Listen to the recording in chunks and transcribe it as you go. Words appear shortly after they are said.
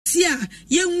tia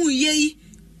yenwu ye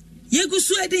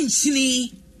yegusu edi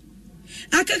nchini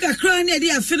akaka kra na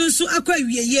edi afeno so akwa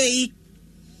wieye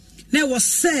na was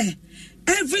say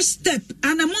every step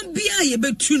anamon bia ye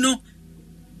betu no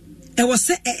e was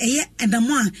say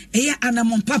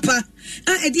anamon papa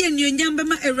edi anuonyam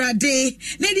bema erade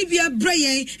na edi bia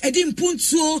brayen edi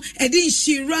mpuntuo edi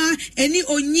nshira eni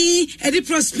onyi edi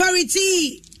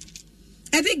prosperity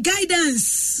edi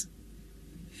guidance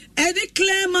edi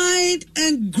clear mind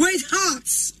and great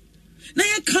hearts na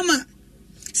ye kama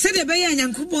said the Bayan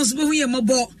Yankupons Bohuya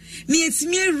Mobo, near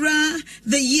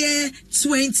the year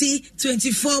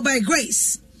 2024 by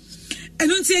grace. And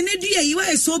until you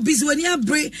are so busy when you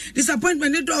break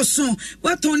disappointment also.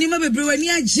 What Tony Mabbe when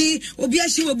you J or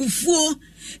Biashi before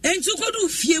and to go to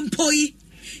Fiem Poi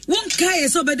won't care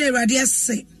so by the radius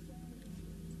say.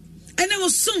 And I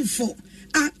was soon for.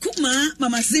 Kuma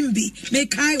Mama Zimbi me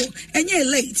Kayo and ye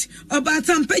late or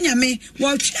Batam Penyame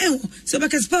while channel so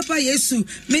because Papa Yesu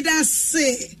made us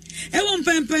say I won't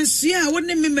pensia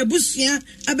wouldn't me busia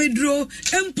abedro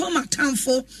and poma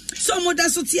tamfo so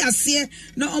modasoti asie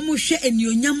no almost share and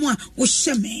you nyamwa was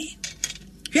shame.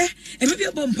 Yeah, and maybe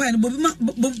a bomb pine Bobo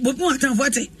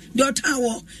Tamfate, the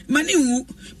tower, Manu,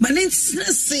 Manin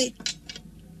say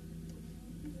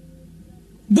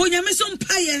Bonyameson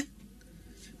Paya.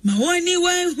 Mawani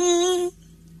wehu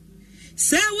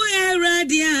sawe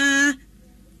radia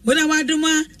wona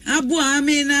waduma abu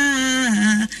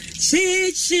amina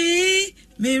chichi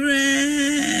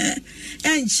mire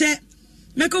and check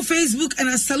make on Facebook and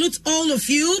I salute all of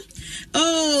you.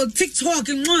 Oh, TikTok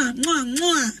and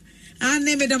mwah I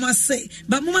name it, I must say.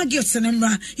 But mama gifts and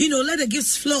you know, let the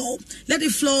gifts flow. Let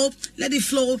it flow. Let it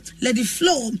flow. Let it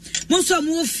flow. Most of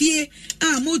more fear.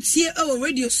 More tear. Oh,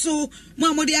 radio. So,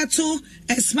 mama, a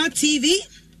smart TV.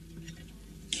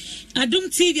 Adum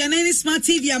TV and any smart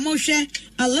TV. Moshe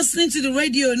are listening to the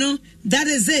radio. No, that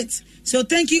is it. So,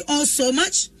 thank you all so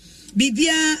much.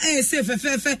 Bibia,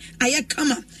 SFFF,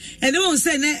 Ayakama. And no one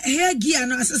said, hair gear,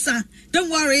 no, assassin.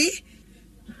 Don't worry.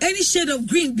 Any shade of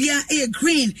green, be a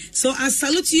green. So I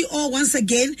salute you all once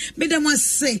again. May them once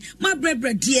say, my bread,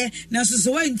 dear. Now,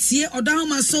 so I tear Odo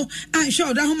Ahomaso, I sure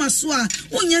Odo Ahomaso,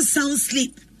 when you sound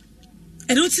sleep.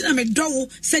 And don't think I'm a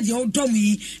dog, said your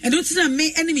dummy. And don't think I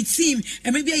may enemy team,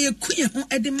 and maybe I queen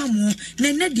at the mammo,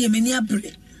 then dear many a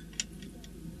bread.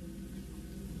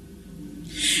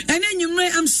 And then you know,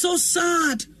 I'm so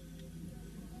sad.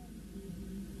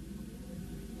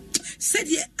 Said,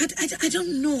 yeah, I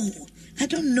don't know. I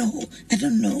don't know.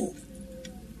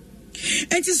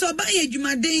 And so by a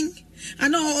Jumading, I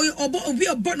know or be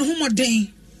a born home or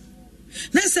day.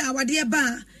 That's our dear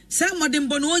bar, some of them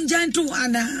born one giant to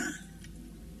Anna.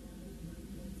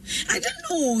 I don't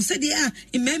know, said yeah,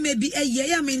 it may be a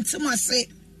year, I mean, some say.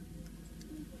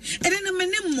 And then a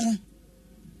minimum.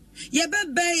 Ya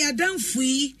baby, ya damn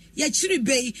free, ya chiri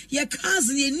bay, ya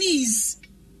cousin, your niece.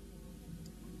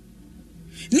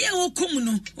 Near all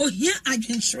commono, or here I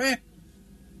can share.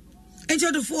 And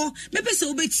the four, maybe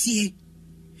so big see.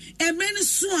 A man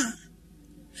is swan.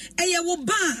 A ya will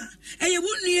bar, a ya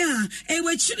would near, a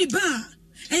way chili bar,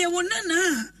 a ya will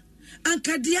nana, and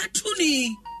Kadia Tuni.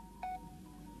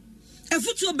 A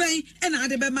foot to obey, and I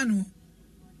the manu.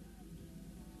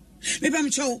 Maybe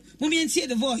I'm sure, Mummy and hear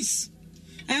the voice.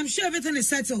 I am sure everything is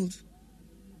settled.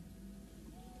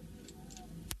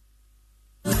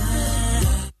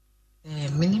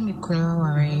 Minimi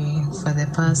worry for the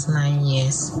past 9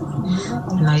 years.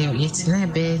 Now it's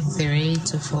not be 3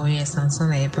 to 4 years and so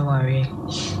I be worry.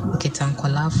 Get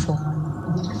uncola for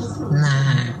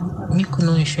na me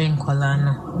kuno share nkola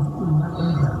no.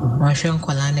 Wa share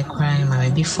nkola ne crime ma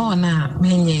before na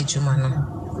menye ejuma no.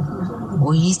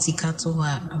 O yi sika to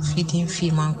feeding fee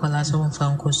man nkola so on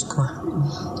fa nko school.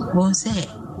 Won say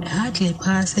hardly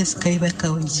passes kaibeka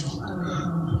wiji.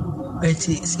 But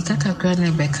Sikaka Granny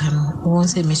Beckham won't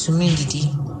say Miss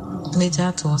Didi.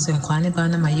 Later to us and Quani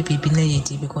Bana, my baby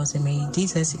lady, because I made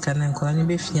this as he can and Quani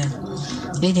Befia.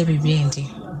 Lady be being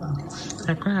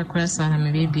I cry across on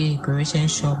a baby operation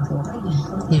shop.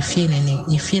 You feel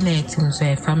it in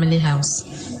a family house.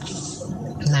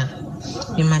 Now,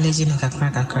 you're managing a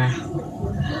crack.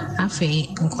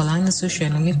 Afe, Nkolani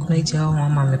social and make Naja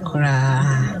Mama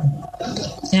Cora.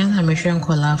 Yana Mission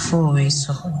Cola 4 ways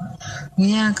so.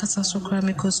 Nia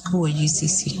Casasocramico School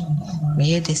UCC.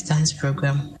 May a distance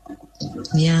program.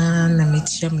 Nia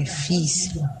Namitia me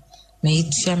fees. May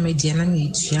chia mediana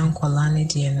me chian colani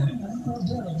diana.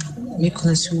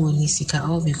 Mikunasu Nisika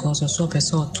all because of so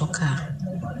peso toka.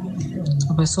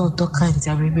 Opeso toka in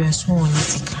Arabia so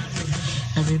Nisika.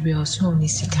 Arabia so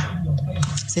Nisika.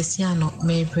 Sesiano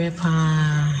may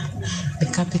prepare the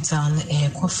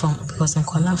capital from because in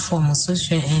color form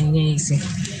social and easy.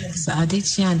 So I did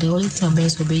share the only time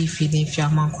base will be feeding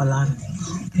Fiaman Colan.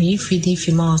 If feeding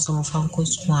female some of Uncle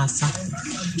Squassa.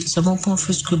 Some open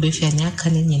for school be fair,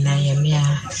 Nakanin in Ayamia,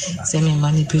 semi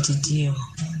money pretty deal.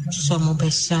 Some of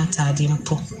a shot at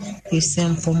dimpo. If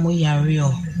some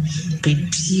Pomoyario.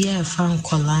 Bibia found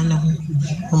Colano.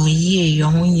 Ye,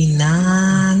 young in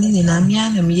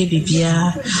Namian, and me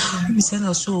bibia. We send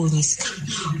us so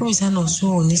Nisika. We send us so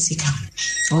Nisika.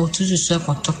 Oh, to the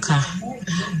circle toka.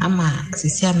 Ama,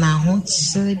 Sisia na hon,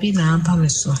 Celebi na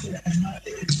Pamiso.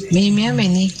 Me,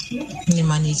 many, ni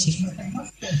manage.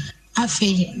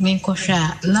 Afi me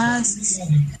kosha last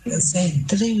say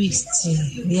 3 weeks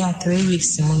 3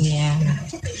 weeks munia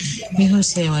me who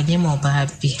say wanyemo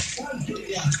baby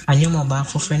anyemo ba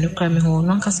for friend kra me ho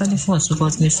no kasa ni phone so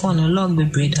but me phone no log be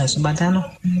breed has but no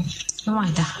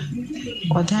wada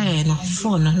oda no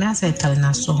phone na say tell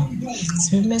na so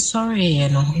me sorry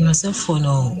no say phone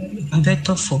no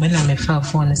vector phone na me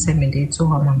phone say me dey to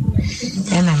home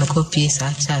na me copy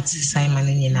sa chat Simon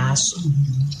ni na so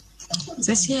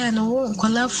Sesi no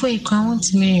kola foi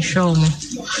count me show me.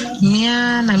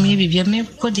 Mia na me bibia me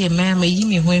put the man me yi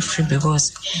me ho free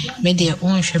because me dey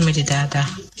own show me the data.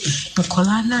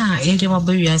 Kola na e dey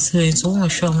mabawi ase so won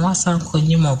show mo asan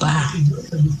konyi mo ba.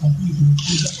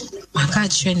 Maka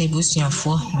chwe ne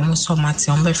busuafo mo so mate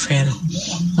on be friend.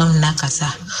 No na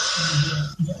kasa.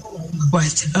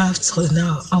 But after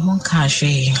now, I'm on cash.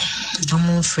 I'm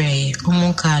on free. I'm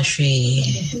on cash.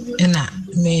 And I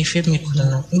may feel me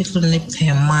couldn't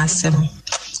pay massive.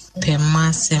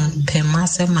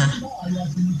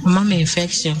 Mama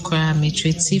infection cry me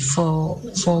treated for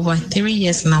over 3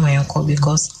 years now my uncle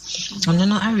because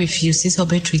I refuse this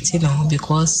be treated now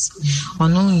because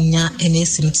any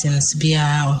symptoms be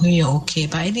you're okay.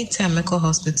 But anytime I go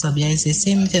hospital be it's the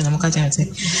same thing I'm going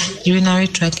urinary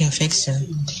tract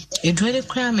infection. It really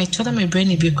cry me told my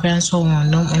brain be crying so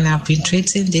on and I've been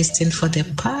treating this thing for the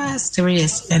past 3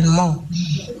 years and more.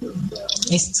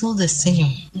 It's still the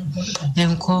same.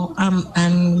 And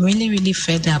I'm really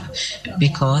fed up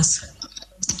because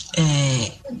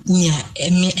me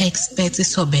expect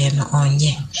so ben on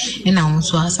ye and I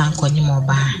also ask uncle more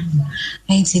bar.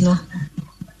 And you know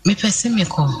me person me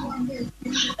call.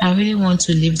 I really want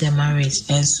to leave the marriage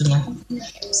and so no.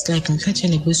 It's like me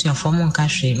catching a bush and form on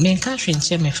country. Me country and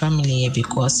share my family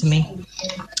because me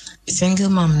single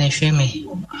mom na share me.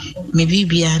 Maybe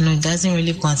no doesn't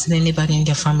really concern anybody in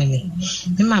the family.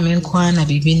 Me mama nko na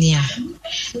bibi ni a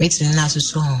meeting na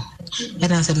so.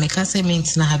 And I said me can say me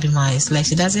na happy my it's like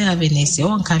she doesn't have any say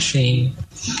one country.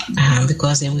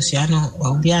 Because it was no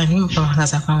obi a me papa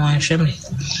kasa kwa wan share me.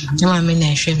 Me mama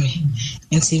na share me.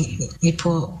 Nti me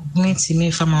po me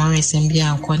fa mama me sem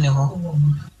bia nko ne ho.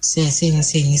 Say ti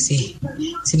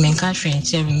me country and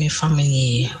share me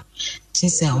family.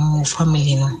 Since I'm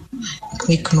family, no,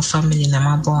 quick no family, na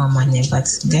my money, but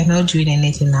they're not doing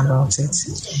anything about it.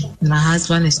 My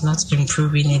husband is not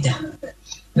improving either.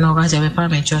 No, guys, I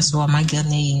will just what my girl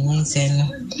needs,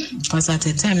 because at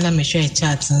the time, let me share a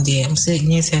chat in there. I'm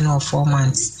saying yes and no 4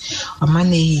 months. A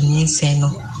money needs no,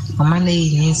 a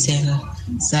money needs no.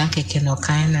 Zaka cannot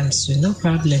kind and so no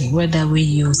problem. Whether we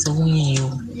use or we you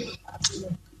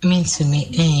mean to me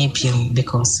any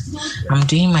because I'm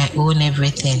doing my own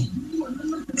everything.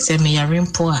 Say me a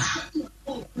rimpo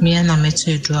me na me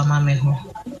to drama me ho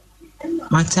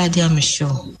matadia me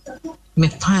show me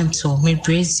panto me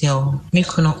brazier me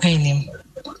kuno enim.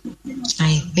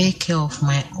 I take care of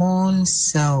my own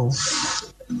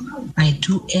self. I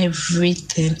do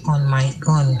everything on my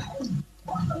own.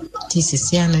 This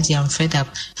is energy. I'm fed up.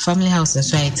 Family house and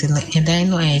so and I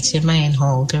know I achieve my own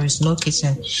hall. There is no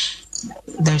kitchen.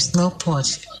 There's no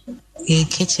porch. A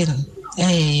kitchen.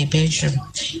 A bedroom.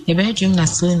 A bedroom na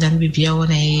still in that baby I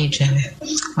want a journey.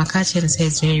 My kitchen says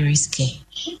it's very risky.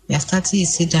 You start to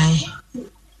see die.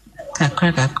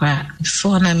 Kakra.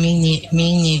 Before na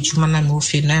me juma na me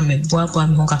ofi na me boa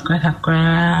me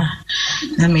kakra.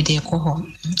 Na me de ko ho.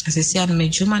 As I say me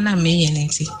juma na me ye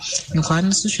nti. Me kwa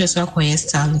no so hwe so akoye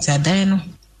style nti adan no.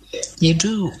 You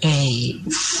do a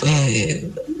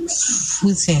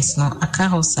food sense no aka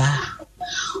hosa.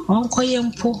 Onko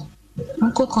yempo.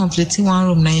 Uncle complete one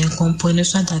room na your component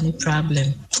so that any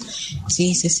problem.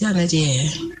 See,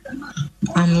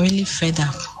 I'm really fed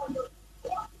up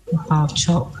about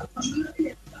chop.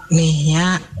 Me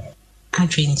ya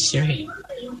adventure.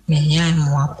 Me ya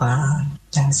mwapa.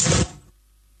 That's it.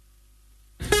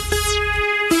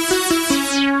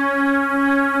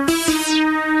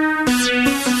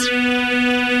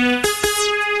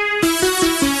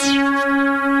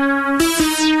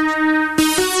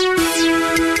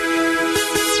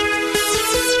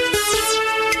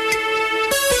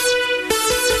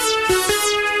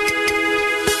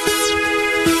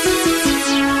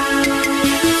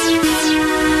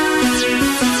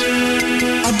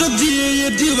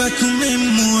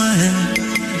 kumemwa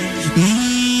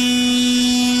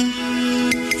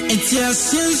etia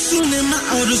sensu ne ma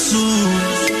odoso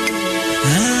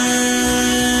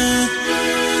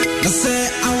say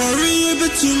our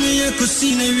betumi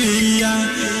ekosina wiya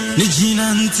ne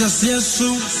jina ntiaseso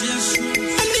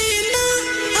anina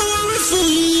our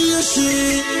fuya she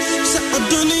sa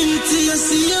odoni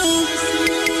ntiasio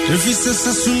refisa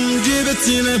sasunje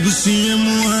betina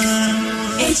busiemwa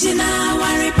ejina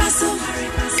wari paso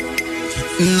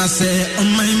na say on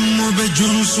my mobe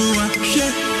jonso ahwe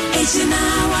ejina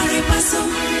wari paso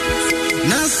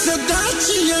na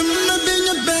sadachi yemma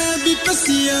benya baby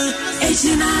pasia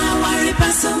ejina wari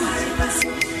paso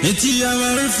eti ya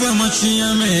wari famachi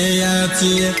ya me ya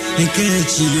tie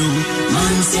nkechi yo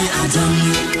manse adam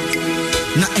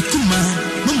na ekuma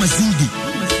mama zindi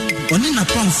oni na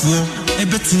pamfo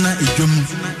ebetina edwom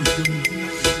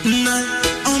na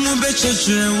omo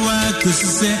becheche wa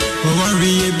kusise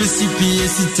wari ebesi pie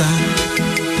sita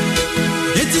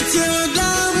eti tie da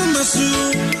masu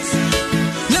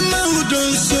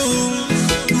so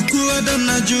ukuada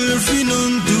na jure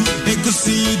finondu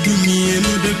ekosi dumie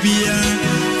no de pia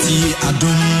ti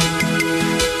adom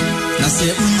na se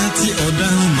unyati Odo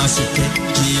Ahomaso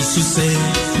Jesus se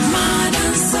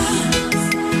madansa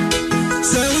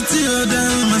se uti Odo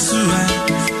Ahomaso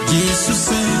Jesus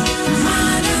se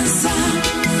madansa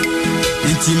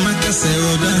inti makase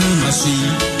Odo Ahomaso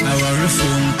our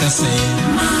phone kase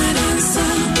madansa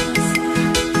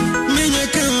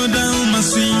menyeka Odo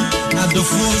Ahomaso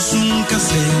adofo sun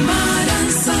kase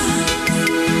madansa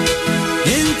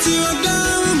enti Odo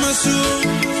Ahomaso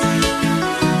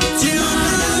ti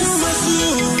Odo Ahomaso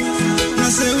na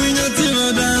se winya ti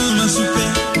Odo Ahomaso pe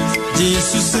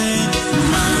Jesus say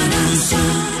madansa.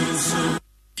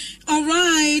 All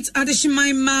right,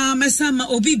 adeshimai ma mesama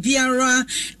obi biara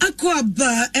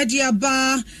akwaba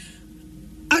ediaba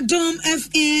Adom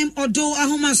FM Odo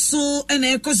Ahomaso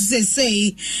ene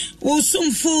ekosese wo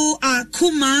somfo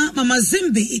akuma mama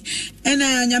Zimbi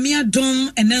ena nyame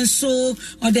adom enenso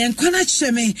ode nkwana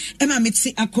cheme ema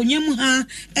meti akonyam ha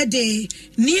ede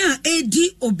nia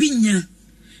edi obinya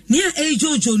nia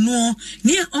ejojo no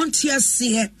nia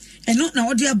ontiase eno na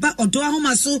ode aba Odo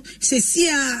Ahomaso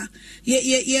sesia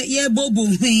ye bobo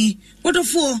hwe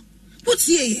wodofo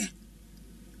putie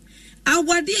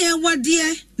awade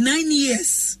 9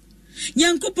 years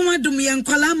yankopom adom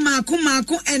yankwala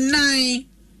maako enai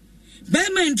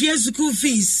bema ntua school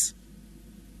fees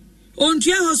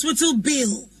ontua hospital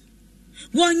bill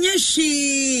wonye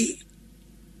shi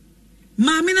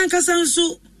maami nankasa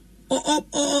nso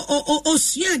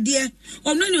osua de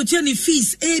omno ne otua ni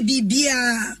fees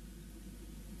abibia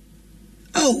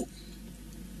oh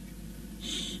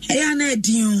eya na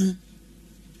edion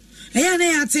eya na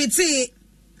ya tete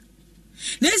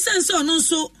Nesanso ono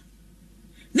so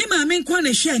ne maame nkwa na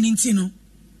hwe ani ntino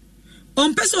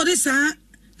ompeso de sa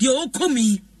de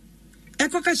okomi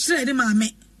ekoka kire de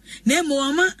maame na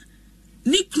emoma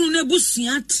ni kru na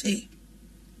busua te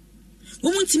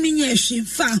womuntimi nya hwe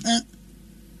fa ho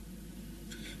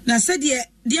na se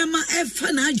de ma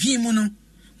efa na adwen mu no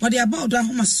wode aba Odo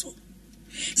Ahomaso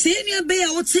se enua be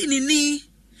ya wote ni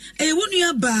e wonu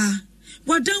aba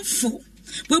wadamfo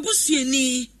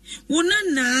wabusuani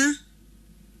wonana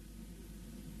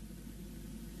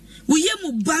Uye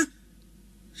muba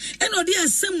eno di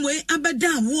asemwe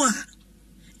abeda wo a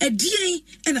edien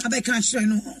ena abeka hire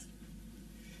no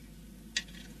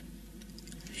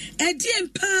edien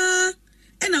pa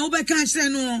ena obeka hire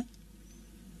no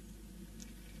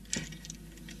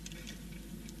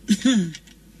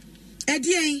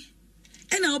edien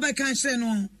ena obeka hire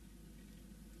no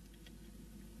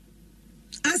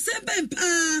asembe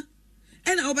pa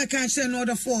ena obeka hire no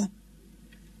odofo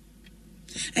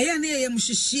eya na ye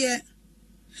muhihie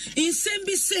insem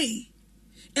bi say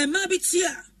e ma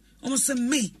bitia omose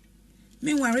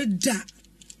me ware da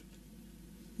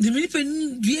de me pe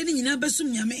due ni nyina basum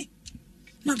nyame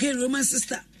ma ke Roman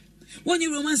sister woni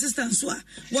Roman sister nso a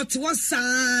what was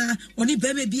oni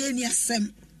be me bi ani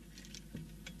asem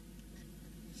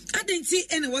adenti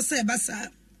ene was e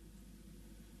basa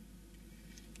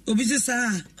obi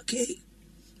sa okay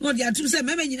no dia tum say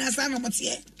me nyina sa no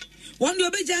motie one day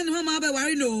obeja ne ho ma ba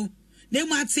ware no na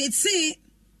mu atete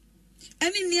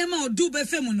any niema odu be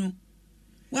fem no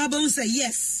wa ba say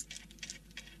yes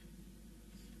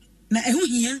na ehu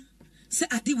hia se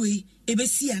ade we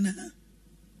ebesi ana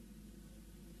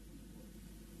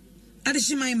ade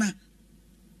shimaima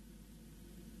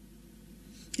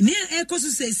ne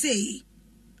ekosu say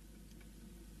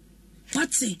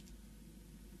what's it?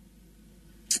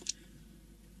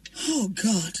 Oh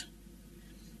God,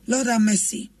 Lord have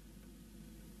mercy.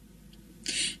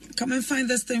 Come and find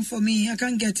this thing for me. I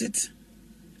can't get it.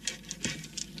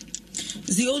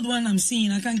 It's the old one I'm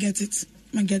seeing. I can't get it.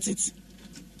 I get it.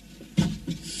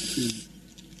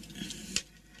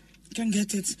 Can't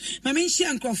get it. My main share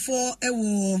and for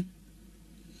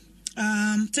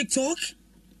TikTok.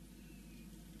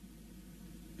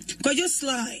 Could you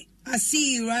slide? I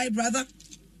see you, right, brother?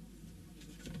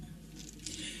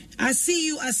 I see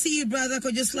you, brother.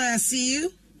 Could you slide? I see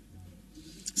you.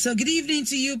 So good evening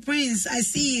to you, Prince. I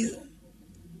see you.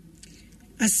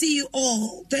 I see you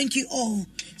all. Thank you all.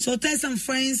 So tell some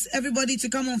friends, everybody to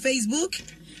come on Facebook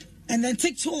and then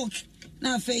TikTok.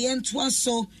 Now for yen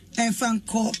twaso and fan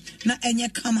call. Na enye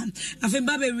come. Afen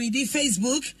babe ready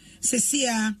Facebook.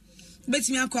 Sesia bet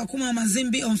me akwa kuma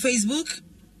mazimbi on Facebook.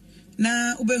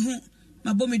 Na ubehu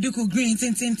mabomi duku green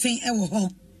tin ewo ho.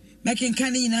 Making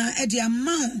kanina edi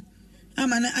amount.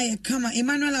 Amana ayakama.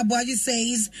 Emmanuel Abuaji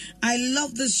says, I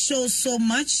love this show so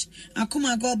much.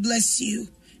 Akuma, God bless you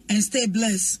and stay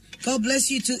blessed. God bless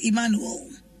you too, Emmanuel.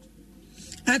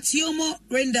 Atiomo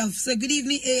Randolph, say good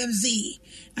evening, AMZ.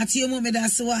 Atiomo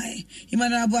Medaswai.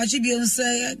 Emmanuel Abuaji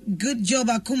say, good job,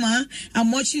 Akuma.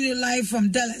 I'm watching you live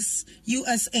from Dallas,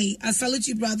 USA. I salute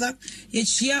you, brother. You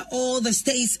share all the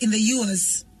states in the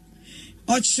US.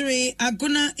 Ochre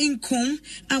Aguna Inkum,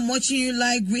 I'm watching you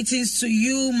live. Greetings to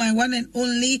you, my one and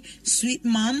only sweet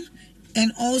mom,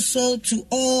 and also to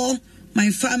all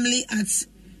my family at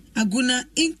Aguna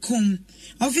Inkum.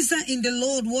 Officer in the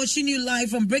Lord, watching you live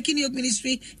from Breaking Yoke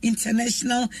Ministry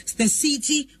International, the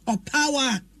city of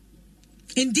power.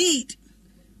 Indeed,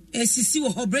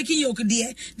 Breaking Yoke,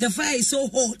 dear, the fire is so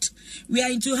hot. We are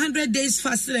into 100 days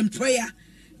fasting and prayer.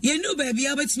 You know, baby,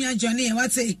 I'll bet me a journey.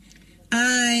 What's it?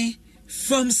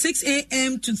 From 6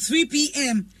 a.m. to 3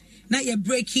 p.m. Now you're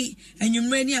breaking and you're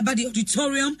ready about the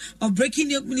auditorium of Breaking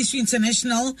Yoke Ministry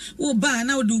International. Oh,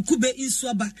 now do kube in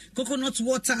swaba coconut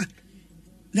water.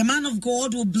 The man of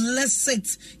God will bless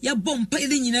it. You're breaking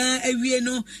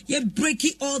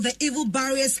all the evil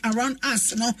barriers around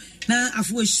us. No, now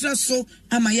afu so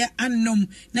amaya anom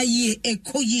na ye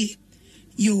ekoye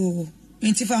yo.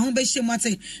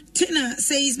 Tina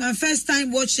says my first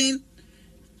time watching.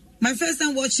 I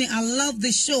love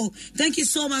the show. Thank you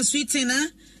so much, sweet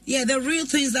Tina. Yeah, the real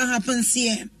things that happens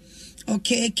here.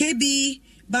 Okay, KB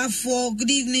Bafo, good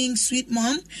evening, sweet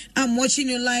mom. I'm watching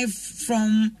you live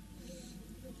from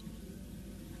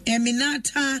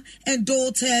Eminata and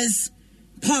Daughters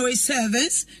Porridge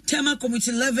Service. Tema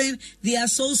Community 11, they are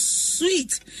so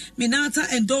sweet. Minata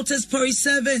and Daughters Porridge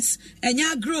Service. And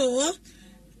ya grow,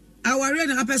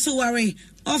 our so worry.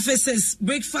 Officers,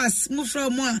 breakfast, move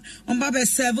from moi, on Baba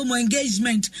serve more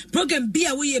engagement. Program be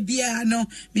away a no.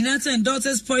 Minata and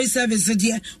Daughters Porridge Service,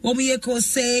 dear. What we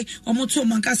say, Omoto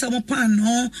Mankasa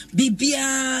Mopano,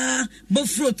 Bibia,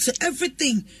 fruit,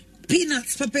 everything.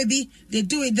 Peanuts, Papabi, they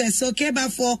do it there. So, okay,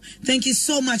 for thank you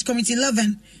so much, Committee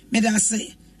 11. May I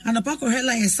say, and a pack of hell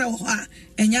like a sour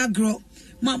and ya grow.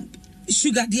 Mom,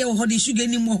 sugar, dear, or the sugar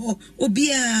anymore.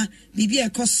 Obia, Bibia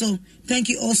Cosso. Thank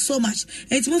you all so much.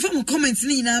 It's more from comments,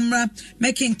 Nina Amra,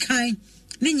 making kind.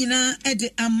 Nina,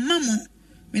 Ed, and Mamma.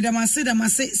 Madame, I said,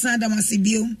 Sanda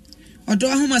Massibium. Odo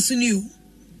Ahomaso new.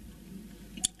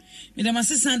 Madame, I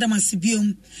said, Sanda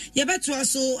Massibium. Yeah, but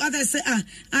also, others say,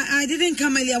 I didn't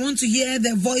come early. I want to hear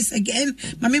the voice again.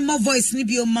 My more voice,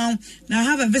 Nibio Mount. Now I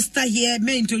have a vista here,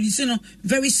 may introduce you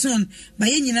very soon. By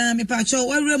Yenina, me pacho,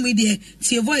 what room with you?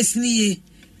 To your voice, Nie.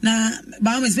 Now,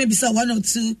 Bahamas maybe saw one or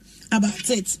two about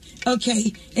it.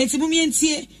 Okay. It's a moment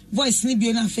here. Voice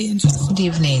Nibio na fe interest. Good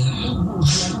evening.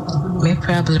 My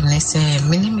problem is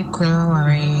me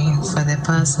worry for the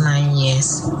past 9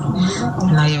 years.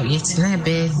 Now it's not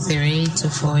be 3 to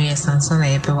 4 years and so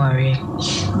I be worry.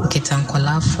 Get an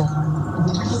colafo.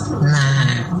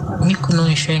 Na me kuno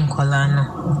ishwe nkolano.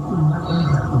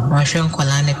 Washwe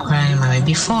nkolane crime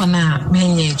before na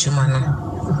menye jumano.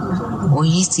 O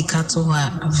yisi kato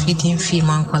wa feeding fee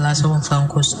man kola so mfa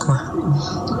nko school.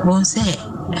 Bon say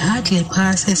hardly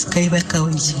passes kaibeka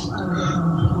wiji.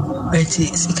 But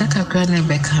sikaka krana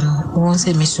beka no won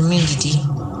say mesumi didi.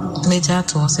 Meja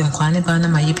to say nkwane ba na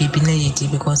maye bibi na yedi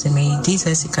because me di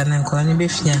say sikana nkwane be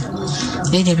fia.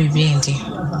 Ye bibi ndi.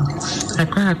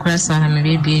 Akra sana me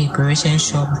baby preparation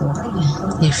shop.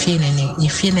 You feel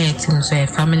it so a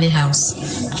family house.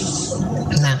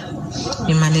 Na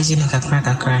you managing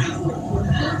kakra.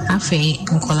 Afi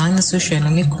nkola social no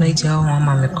me kura je o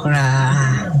mama me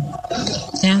kura.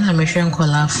 Yana me hwe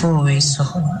nkola 4 ways so.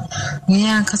 Me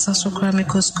ankasa so kura me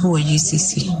ko school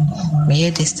UCC.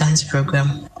 Me distance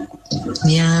program.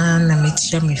 Me na me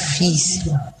teacher me fees.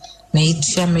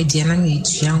 etua media na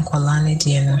etua nkwala ne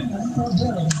de no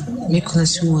me kono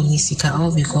so ni sika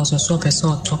all because so person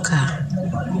otoka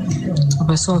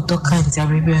ntia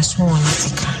baby so ni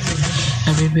sika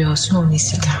na baby so ni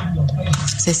sika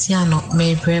sesia no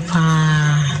me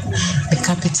prepare the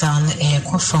capital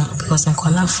go from because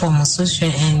nkwala form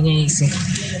social and easy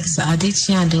so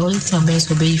adichia the only thing best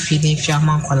will be feeding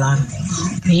fiama nkwala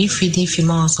me feeding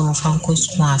fiama so mo fan ko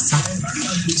asa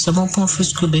so mo pon for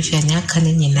school be fia nya kan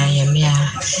ni na ya me a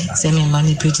se me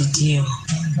mani pretty deal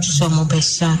so mo be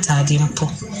shata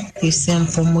adimpo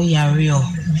isempo mo yare o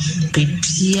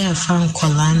bibia fan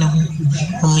nkwala no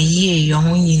mo ye yo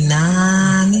ho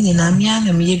nyina ni na me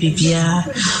ana me ye bibia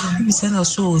we say no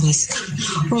so ni sika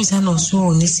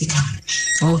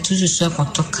o tuju so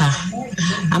akotoka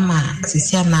ama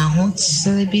sisia na ho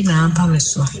sebi na aba me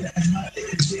so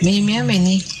me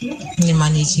ameni ni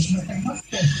manage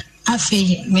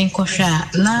afi me kosha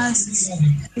last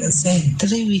say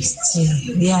 3 weeks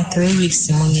 3 weeks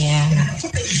munya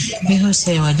me ho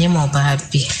say wanyemo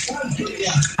baabi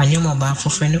anyemo ba for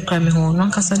friend kra me ho no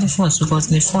kasa ni phone so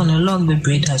because ni phone log be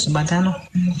breeder so badano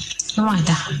no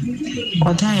wada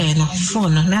oda no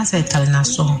phone na say tell na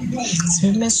so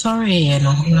me sorry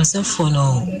no say phone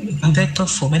no better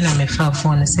phone na me fa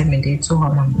phone say me dey to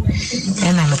home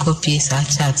na me copy sa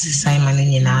chat Simon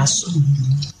ni na so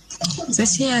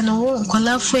Sesia no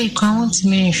kola foi count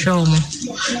me show me.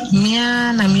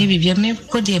 Mia na me bibia me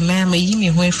put the man me yimi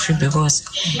ho free because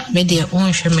me dey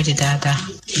on show me the data.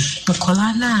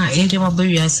 Kola na e dey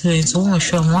mabawi ase so won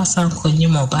show mo asan konyi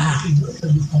mo ba.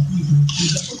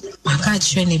 Maka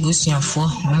chwe ne busuafo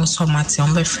mo so mate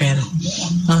on be friend.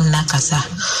 On na kasa.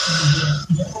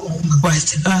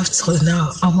 But after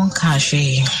now amon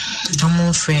kashi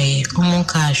amon free amon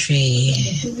kashi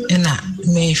na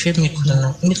me hwe me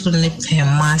kuno ne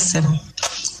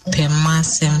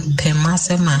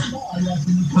pemasem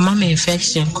mama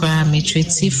infection cry me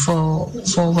treat for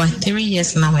over 3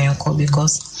 years now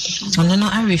because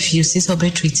I refuse to be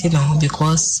treated now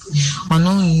because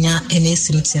any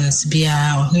symptoms be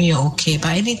you're okay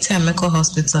but anytime I go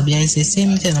hospital be it's the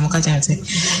same thing I'm going to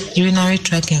urinary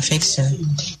tract infection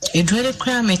it really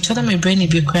cry me told my brain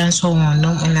be crying so on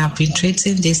and I've been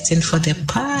treating this thing for the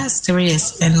past 3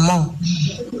 years and more.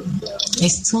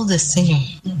 It's still the same.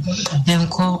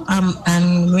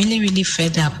 I'm really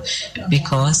fed up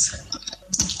because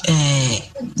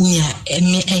me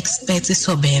expect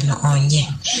so be no onye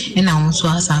and I want to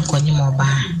ask ankonyi mo ba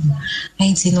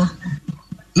ain't you know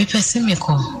me person me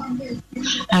call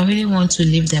I really want to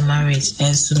leave the marriage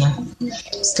and so no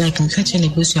it's like me catch any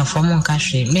question from one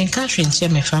country me country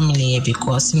in my family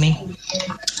because me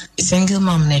single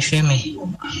mom na share me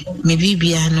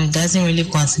baby no doesn't really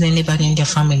concern anybody in the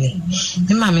family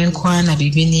me mama nko na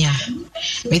bibi ni a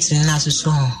meeting na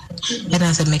so and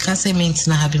as me can say me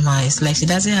na have my it's like she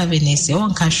doesn't have any say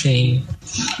one country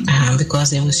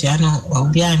because it was no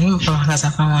obi a him from casa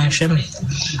from one share me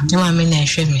no me na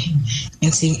share me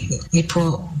nti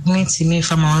me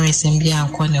from one assembly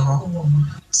anko ne ho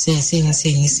say ti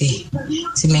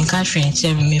me country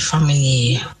share me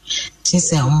family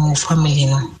since our family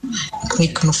no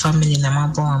quick no family na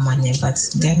mabo money but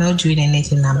they're not doing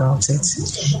anything about it.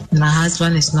 My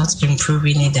husband is not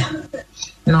improving either.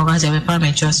 No guys I be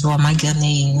me just what my girl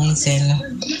need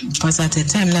because at the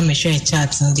time let me share a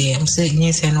chat in there I'm saying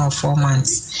yes no 4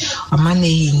 months or money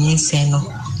yes no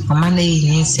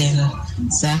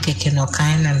so I can no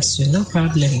kind and so no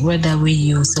problem whether we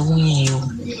use or you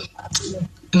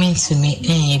means to me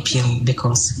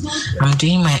because I'm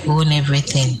doing my own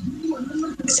everything.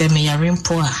 Say me yarin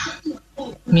poa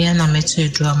me na meto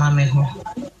edua me ho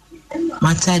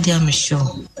matadi am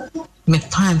show me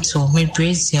panto me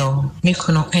brazier me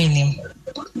kono enim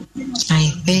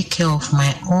I take care of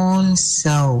my own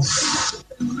self.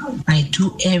 I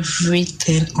do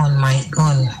everything on my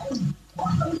own.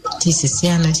 This is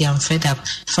here I'm fed up.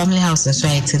 Family house and so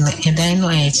and I know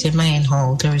I achieve my own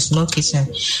home. There is no kitchen.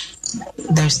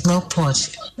 There's no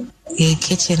porch. A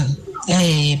kitchen.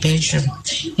 A bedroom.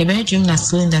 A bedroom na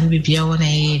still in the baby I want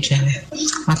to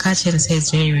my kitchen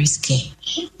says very risky.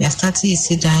 You start to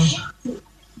see die.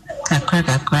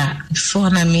 Kakra. Before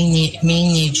na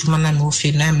me juma na me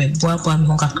ofe na me boa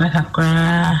me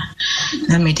kakra.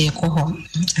 Na me de ko ho.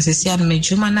 Asesi an me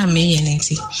juma na me ye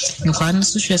nti. Nkwa no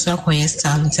so hwe so akoye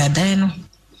style nti adan no.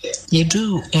 You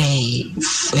do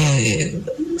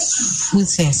food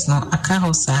sense no aka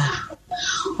hosa.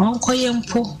 Onko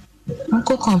yempo.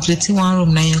 Onko complete one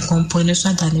room na yempo no so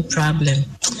that problem.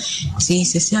 See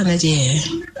sesi an dey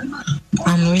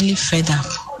I'm really fed up.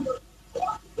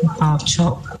 About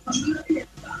chop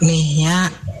me yeah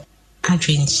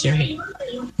hadwin shire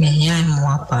me ya mo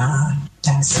apa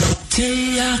that's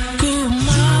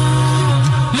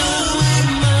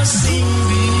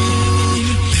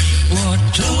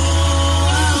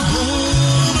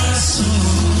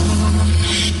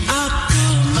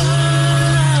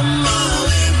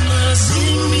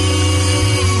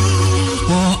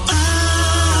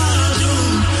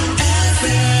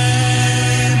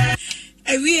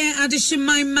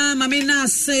my mama me na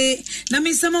say na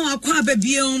me sama akwa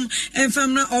babiom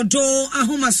enfamna Odo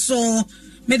Ahomaso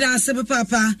me da se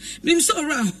papa me so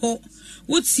ra ho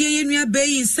wotie yenua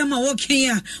bayi nsama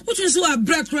woken a wotun so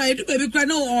abra cry do baby cry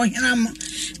no ohenam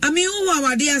ami wo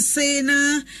awade ase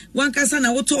na wankasa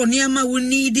na woto oniama wo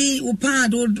needy wo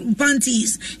pad wo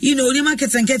panties oniama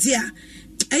ketenkete a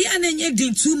aya na nye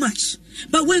din too much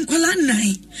but when kwala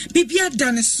nai bibia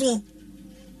dane so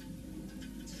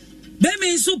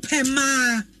Beme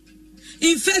supema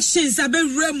infections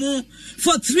aberemu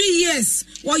for 3 years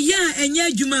or ya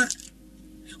enye juma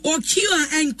or cure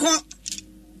enko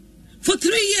for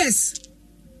 3 years.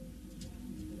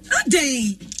 A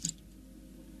day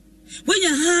when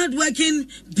you're hard working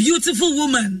beautiful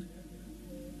woman.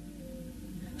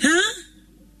 Huh?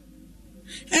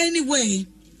 Anyway,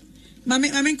 I'm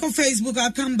on Facebook.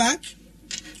 I'll come back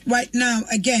right now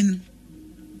again.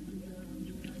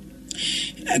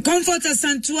 Comforter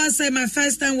Santua said, my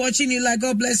first time watching you, like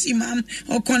God bless you, ma'am.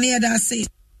 Or Cornelia that say,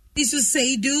 this will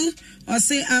say do, or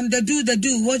say the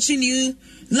do, watching you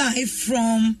live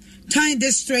from Tyne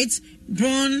District,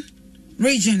 Bron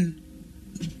region.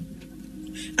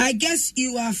 I guess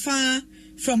you are far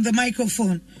from the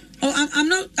microphone. Oh,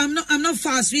 I'm not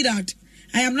far, sweetheart.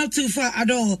 I am not too far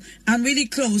at all. I'm really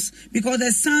close because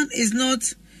the sound is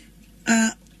not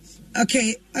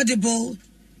audible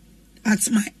at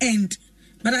my end.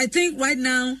 But I think right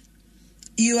now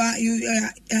you are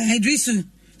Idrisu.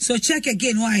 So check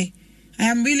again why. I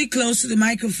am really close to the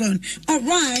microphone. All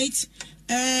right.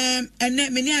 And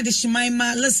then many other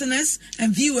Shemaima listeners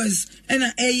and viewers and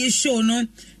a show no.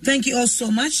 Thank you all so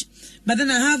much. But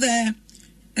then I have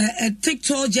a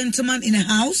TikTok gentleman in the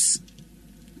house.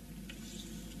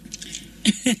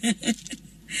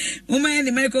 Woman in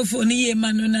the microphone here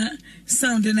manuna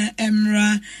sound in a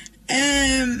emra.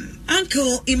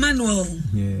 Uncle Emmanuel.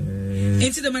 Yeah.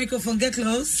 Into the microphone, get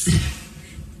close.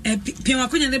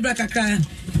 Piamakunya nebra kakra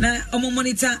na omo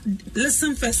monitor.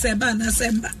 Listen first, Seba na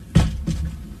Seba.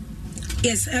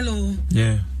 Yes, hello.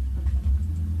 Yeah.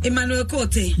 Emmanuel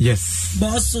Kote. Yes.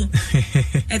 Bosso.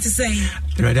 It's saying.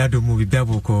 Rather do movie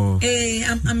double call. Eh,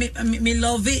 me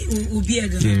love it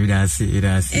ubieda. Yeah, that's it.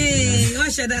 Eh,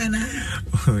 what should I na?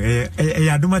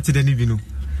 I do much than you know.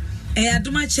 I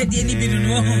do much at the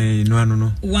end.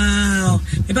 No. Wow.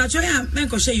 About your man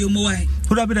can share you more.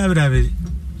 What have it?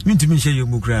 Mean to me, share your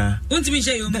mukra. Want to me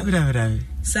share your mukra?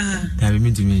 Sir. Have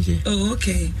mean to me. Oh,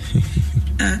 okay.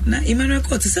 Now, Emmanuel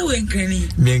Court is so granny.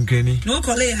 Me and granny. No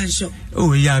collie and show.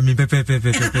 Oh, yeah, me pepe. But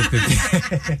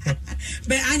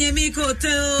I am me coat.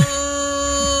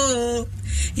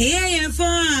 Yeah, for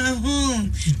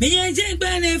home. Me a jack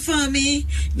banner for me.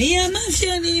 Me a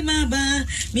mafia my bar.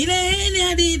 Me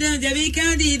la did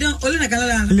Javica did Olina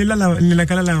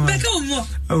Calala. Back home.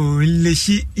 Oh,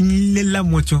 Leshi in Lilla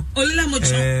Mocho. Olila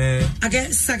Mocho. I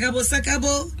guess Sakabo.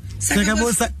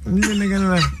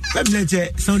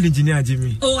 Sound engineer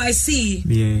Jimmy. Oh, I see.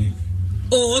 Yeah.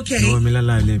 Oh, okay.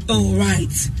 Oh,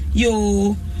 right.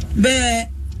 Yo, be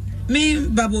me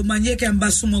babu manye kan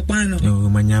basumo pano. Yo,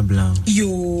 manya blau. Yo.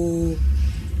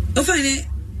 O fine.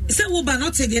 Se wo ba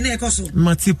not de na ekoso.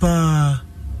 Matipa.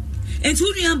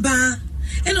 Entu nua ba.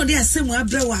 Eno de asem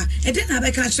abrewa. E de na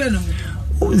be ka kire no.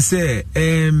 On say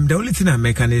the only thing I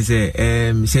make is say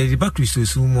the back to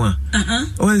sumo.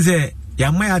 On say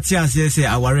ya my atiase say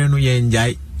aware no ye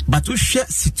njai. But to share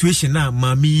situation na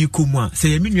mami yikomwa.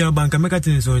 Say me nua banka make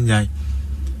things on njai.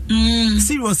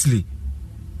 Seriously.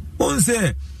 On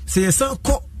say so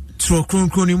ko tro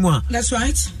kronkron mu a. That's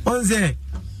right. On say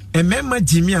member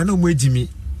Jimmy no mo Jimmy.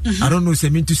 I don't know say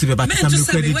me to say but some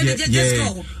credit.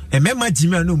 Yeah. Member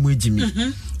Jimmy no mo Jimmy.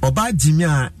 Oba Jimmy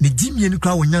a ne Jimmy ni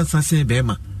kwa wonyansa sen be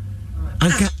ma.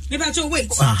 Anka me ba to wait.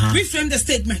 Reframe the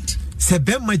statement. Se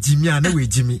bema Jimmy a na we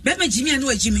Jimmy. Bema Jimmy a na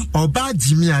we Jimmy. Oba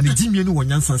Jimmy a ne Jimmy ni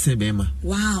wonyansa sen be ma.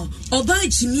 Wow. Oba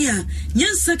Jimmy a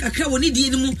nyansa kakra woni die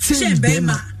ni mu she be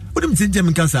ma. What am saying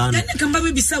Jimmy kansa na. Then kan ba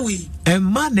be bisa we. E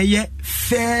man na ye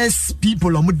first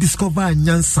people o mo discover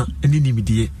nyansa eni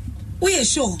nimidie. We are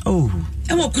sure. Oh.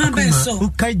 And what can be so?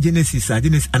 Okay, Genesis,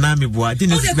 Anami boy,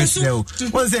 Genesis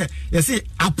best. What's there? You see,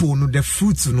 apple no the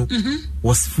fruits no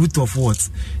was fruit of what?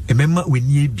 Remember when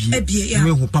ye be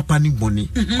who papa ni boni.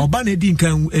 Obane din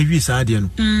kan ewi saade no.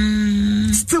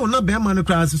 Still not be man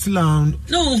class still on.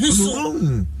 No.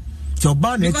 So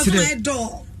obane tire.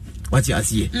 What you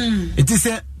see? It is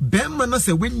a bema no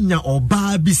say when ya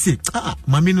oba bi say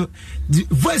mami no the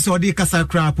voice or the kasa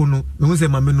crap no me say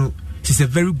mami no she's a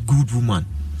very good woman.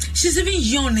 She's even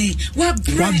yawning.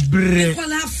 Wabre.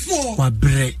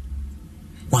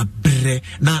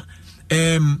 Na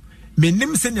me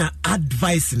nim senya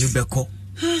advice ni beko.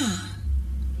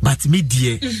 But me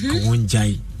dear won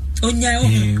jai.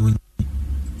 Onyai.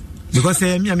 Because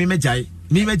me mejai.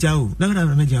 Me mejai. Na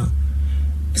mejai.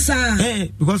 Sir.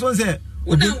 Because one say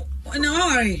now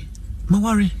worry. Ma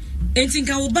worry.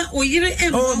 Entinka oba oyire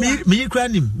em. Oh me kra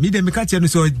nim. Me dem ka che no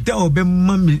so da obe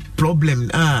ma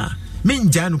problem me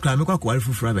nja no kra me kwa kware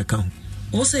fufura be kan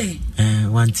o say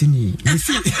wantini me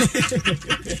see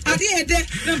ade ede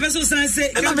na person san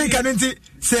say na me kan nti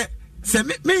se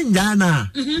me nja na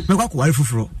me kwa kware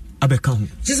fufuro abeka ho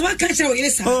just what catch you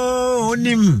say oh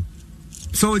onim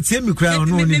so it's me kra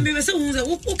no onim me say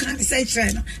who can say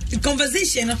no the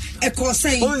conversation e ko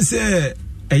say on say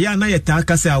ya na yeta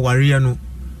aka say aware no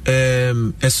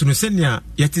esunu senia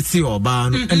yetiti oba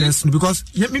no and esunu because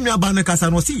me nua ba na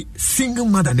kasa no see single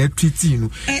mother na treat you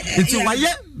no it's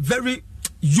why very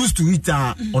used to it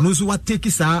ono so what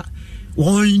take sa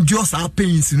one just our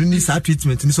pains no need sa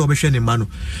treatment ni so obehwe ne ma no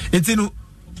enti no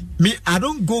me I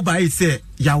don't go by it say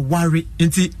ya worry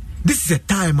enti this is a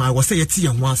time I was say yeti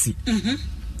yan wasi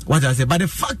what I say but the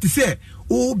fact is say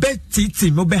o be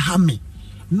titi me be ha me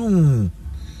no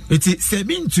eti se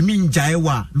me to me njai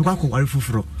wa me kwa kware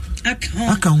fufuro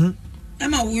aka hu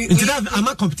ama we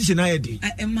ama competition na yedi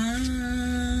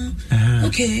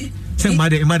okay say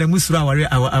mother musuru aware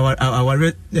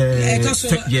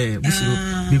yeah musuru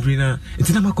bibrina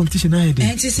enti na ma competition na yedi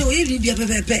enti say o ye bia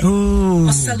pepepe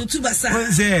salutu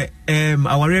basa say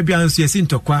aware bia nso yesi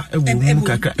ntokwa ewo mu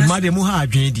kakra mother mu ha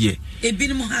adwen die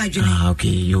ebin mu ha adwen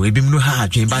okay yo ebin mu ha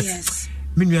adwen but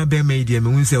me nua be ma die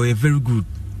me hu say we very good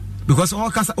because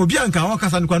all kasa obianka all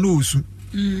kasa nkwa no osu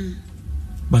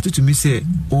but to me say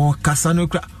all kasa no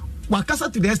kra wa kasa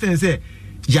to the extent say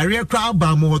yare kra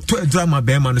ba mo to drama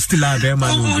be man still a be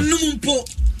man no mpo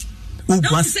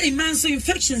no say man so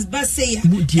infections but say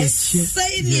ya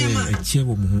say niema eche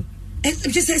wo mu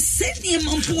just say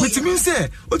niema mpo what to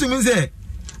me say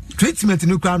treatment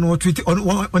no kra no treat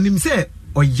on him say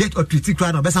or yet or treat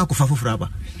kra no be san ko fa fofura ba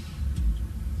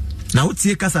na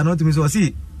utie kasa no to me so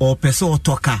see or person or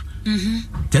talker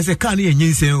just a can ye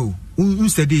nyense o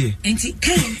unsteady enti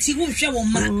kanti wo hwe wo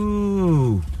ma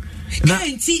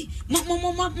kanti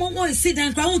mo sit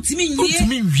down kwa untimi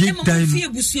nwie dan fie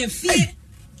busu fie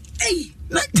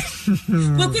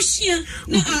wo kushia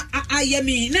na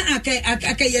ayemi na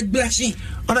akay gblashin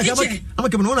ona ke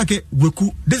ona ke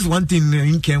weku this is one thing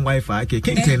in ken wifi ke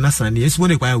ken na sani yes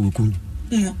woni kwa weku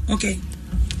okay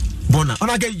bona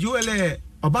ona ke ULA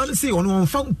Obama say on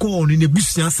fan call in the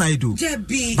bush side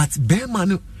but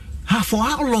Bearman for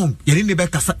how long? You in the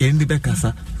back casa,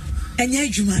 and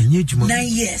Juma 9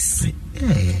 years.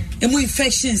 And we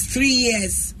infections 3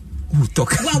 years. Who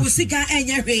talk? Well, we see can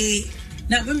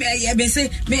now I been say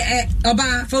me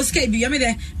oba for escape you me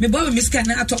there me boy me scan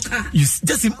na talk you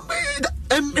just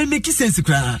make sense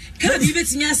cry. Can you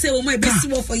bet me say o my best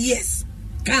for years.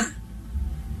 Ka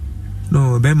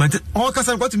no Bearman all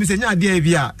kasa got to me say nya dey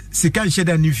bia sika share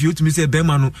that if you to me say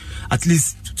Bearman at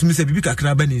least to me say bibi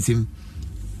kakra ba nim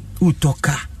who talk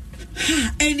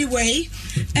anyway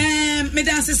me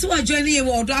dance so journey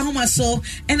Odo Ahomaso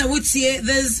and I would say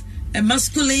there's a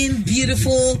masculine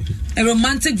beautiful a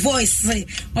romantic voice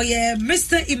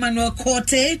Mr. Emmanuel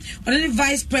Korte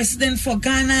vice president for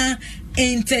Ghana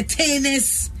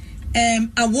Entertainers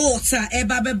awards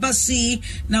Basi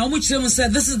now which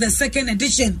said this is the second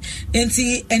edition and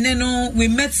then we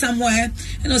met somewhere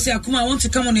and I say Akuma I want to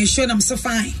come on a show and I'm so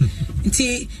fine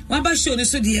nti waba show no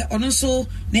so dear also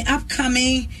the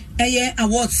upcoming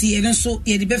awards here and so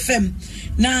ye the befem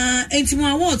na enti mo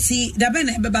awards da be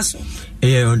na beba so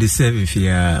on the 7th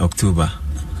October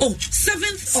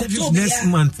 7th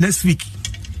October next week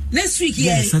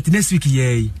yes next week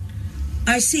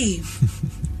I see.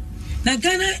 Now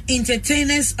Ghana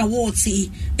Entertainers Awards, is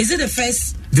it the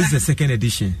first? This is the second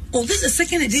edition. Oh, this is the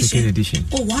second edition. Second edition.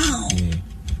 Oh wow. Yeah,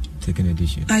 second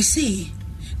edition. I see.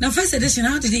 Now first edition,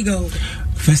 how did it go?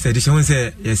 First edition was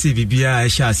yes, BBA I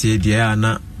shall say there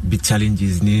na big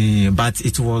challenges ni, but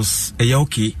it was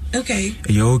okay. Okay.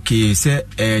 Okay. Say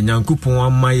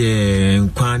Nyankopon my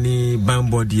kwani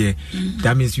bambo there.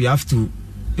 That means we have to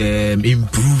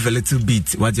improve a little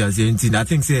bit what you are saying. I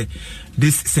think say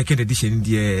this second edition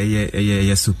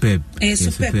yeah superb.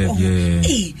 Superb. Yeah.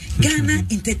 Hey, Ghana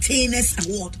Entertainers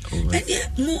Award. And yeah,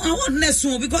 more award next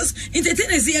one because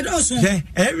entertainers here also. Yeah,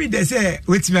 every day say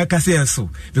wait me I can say so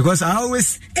because I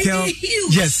always tell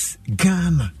yes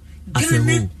Ghana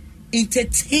Entertainers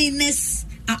Entertainers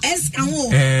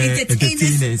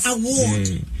Award.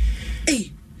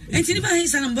 Hey, and tell me about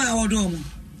his award.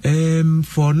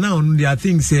 For now, I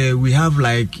think we have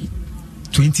like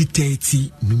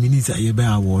 20-30 nominees at Yebe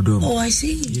Award. Oh, I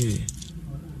see. Yeah.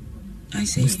 I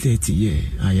see. 30, yeah.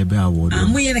 Ayebe Award.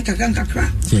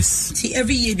 Yes. See,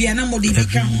 every year, be a number of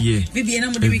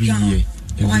every year.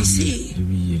 Oh, I see.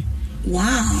 Every year.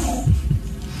 Wow.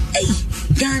 Hey,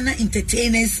 Ghana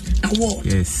Entertainers Award.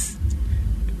 Yes.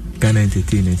 Ghana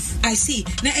Entertainers. I see.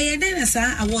 Now,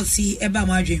 awards see about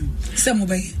my dream. Some of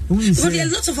them. There are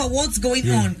lots of awards going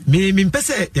on. Me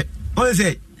say,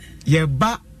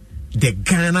 ba the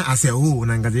Ghana as a whole.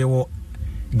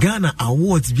 Ghana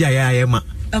Awards be a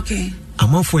okay.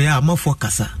 I'm for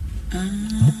kasa.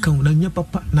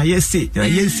 Papa. Na yes we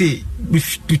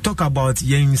talk about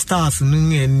young stars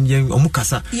and young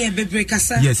omukasa. Yeah, bebre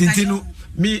kasa. Yes,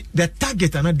 me the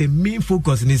target and the main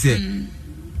focus is say.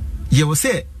 You will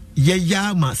say.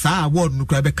 Yeah, ma sa award no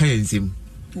kra be kayensim.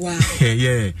 Wow.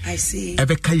 Yeah. I see.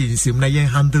 Ebe kayensim na yen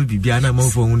handle bibia na mo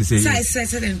for hu say. I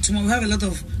said and tomorrow we have a lot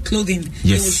of clothing. Yes.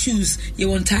 Your shoes, you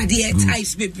want tidy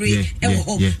types be brave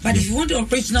but if you want the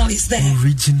original it's there. The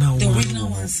original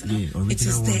ones. It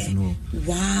is there.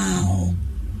 Wow.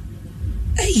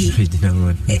 Hey,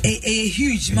 a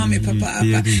huge mommy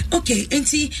papa. Okay, and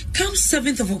see, come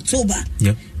 7th of October.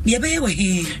 Yep. Yeah,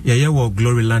 we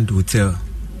Glory Land Hotel.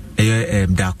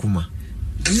 Dakuma.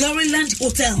 Gloryland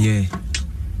Hotel. Yeah.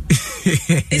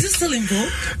 Is it still in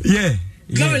vogue? Yeah.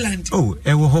 Gloryland. Oh,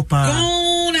 Ewo Hopa.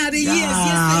 Gone are the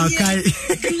years. Yes.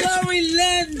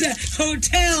 Gloryland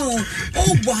Hotel.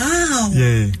 Oh wow.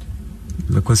 Yeah.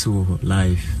 Because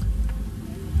live.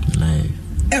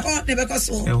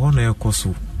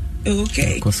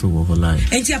 Okay. Because of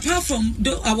life. And apart from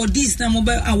our this now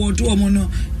mobile award no,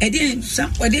 again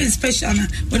special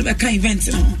what about kind events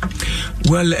now?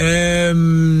 Well,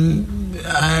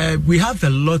 we have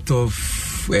a lot of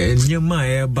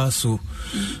Nyama Baso,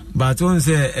 but one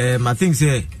say I think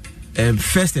say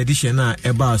first edition na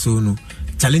Baso no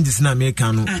challenges na make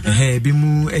no be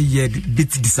mu a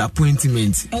bit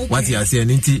disappointment. Okay. What you are saying?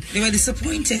 They were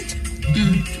disappointed.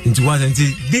 Into what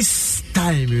until this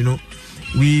time, you know.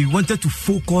 We wanted to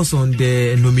focus on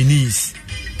the nominees.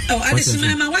 Oh, I just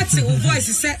remember what's the voice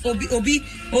is said Obi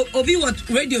what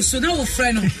radio so now we're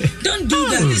friend. Don't do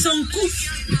that. It's uncouth.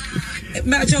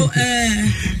 Macho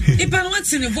if I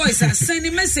what's in the voice I send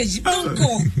a message. Don't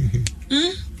call.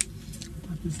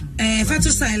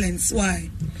 Fatu silence. Why?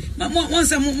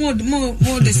 Once I'm more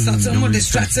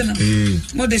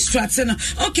distracting.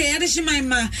 Okay, I just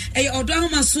remember Odo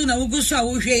Ahomaso na ugo so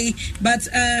awuhwe but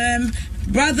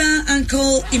Brother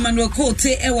Uncle Emmanuel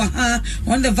Kote Ewaha,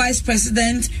 one the Vice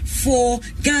President for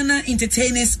Ghana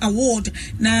Entertainers Award.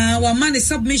 Now, our man is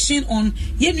submission on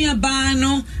Yenua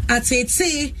Bano at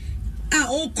Etse.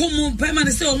 Komo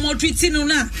permanent say more treating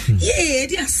na. Yeah,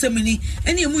 there are so many.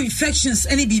 Any more infections,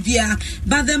 any BBR.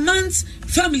 But the man's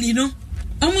family, you know.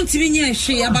 I want to be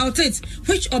share about it.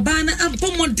 Which Obana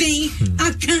abomodin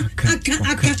aka.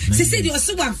 She said you are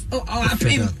so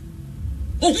him.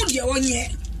 Oh, who you 1 year?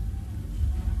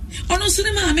 Ono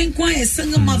cinema I mean quite a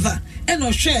single mother and no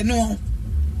share no.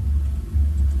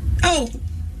 Oh.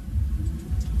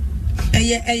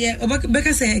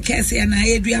 Becca say Cassie and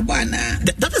I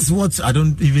that is what I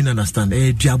don't even understand.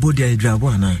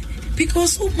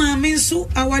 Because mama so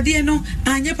our dear no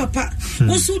anya papa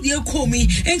also dear call me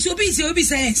and so be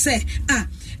say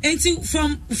and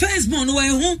from firstborn were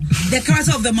who the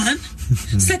character of the man,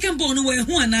 secondborn were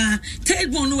one,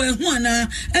 thirdborn were one,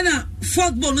 and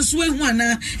fourthborn was one,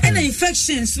 and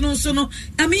infections no so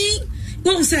I mean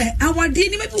won't say our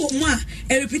dear maybe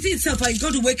a repeat itself. I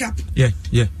got to wake up. Yeah.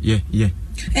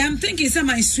 I'm thinking that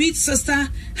my sweet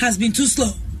sister has been too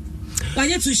slow. Why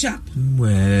you too sharp? Well,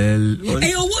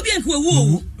 hey, you will be and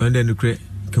woo, and then can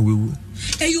we woo?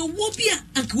 Hey, you will be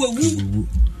and woo.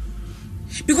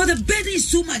 Because the burden is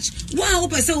too much. Why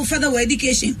hope I say further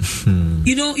education?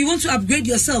 You know, you want to upgrade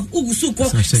yourself. One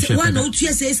or 2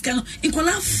 years can in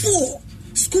 4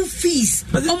 school fees.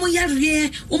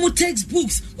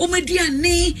 Textbooks. I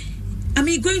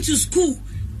mean, going to school.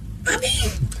 I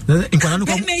mean,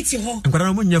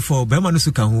 Nkwara mo nya for be ma no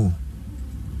suka ho.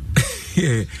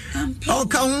 Oh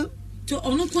kan to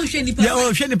ono ko hwe nipa.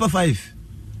 Yeah, hwe nipa 5.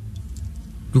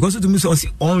 Because to me so on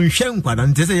hwe nkwara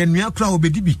nte se ye nua kra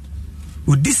obedi bi.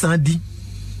 Odi san di.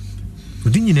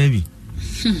 Odi nyina bi.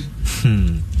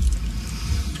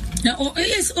 Na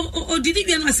yes odi di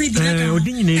bi na say di na kan.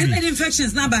 Odi nyina bi. And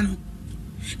infections na ba no.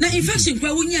 Na infection kwa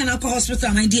wonya na ko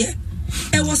hospital my dear.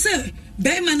 E was say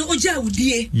Beman Oja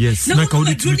Udie. Yes, now go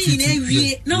back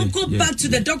to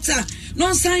the doctor.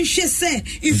 No sign she say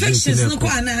infections no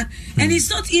kwana, and he's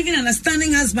not even an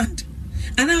understanding husband.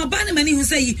 And our band many who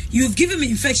say you've given me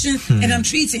infection and I'm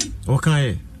treating.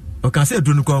 Okay. Okay, say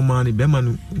don't call money,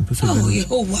 Beman. Oh,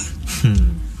 Yehovah.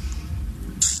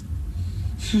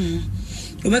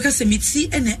 Obeka se mitsi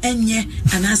ene enye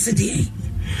anasede.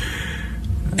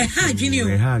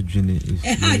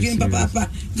 Papa.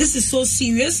 This is so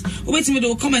serious. Wait a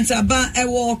minute, comments about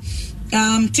our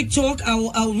TikTok.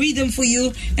 I'll read them for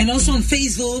you, and also on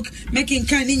Facebook. Making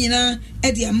kanina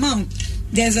at the amount.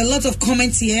 There's a lot of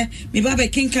comments here. Me baba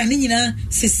king kanina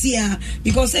sesia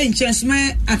because in chance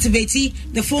my activate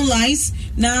the phone lines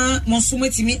na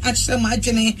monsumeti me actually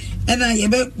imagine and I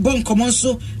yebe bon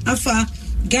komonso afa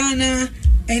Ghana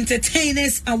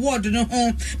Entertainers Award no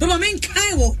home. But my main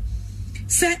Kaiwo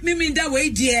set me mean that way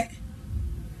dear.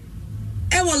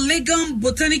 Our Legon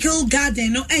Botanical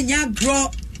Garden no enya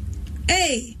grow.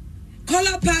 Hey,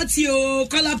 color party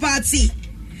color party.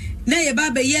 Na ye ba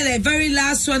be yele very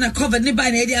last one a cover ni ba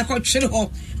na edi akotwere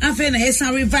ho. Afa na yes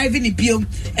reviving the biom.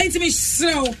 Enti me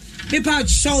slow people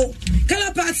show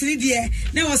color party ni dear.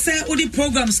 Na we say all the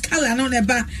programs color no na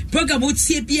ba program o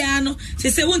tie bia no.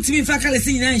 Say won't me fa color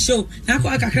sin na show. Na ko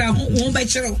akakra ho ba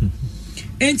chero.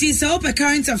 Enti say open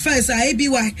current affairs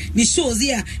ABY ni shows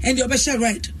here and the obesha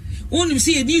red. Won't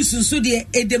see a news so there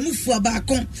e de mufu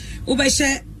abakon.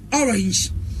 Obesha orange.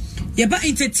 Yeba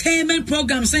entertainment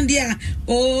programs and there.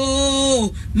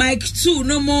 Oh, Mike 2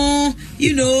 no more,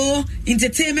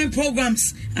 entertainment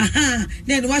programs.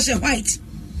 Then wash a white.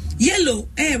 Yellow,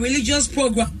 religious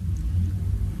program.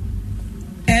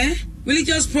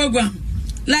 Religious program.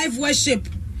 Live worship.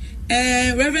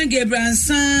 Reverend Gabriel and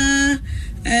Son,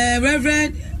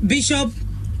 Reverend Bishop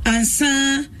and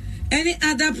Son. Any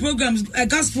other programs,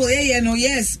 gospel,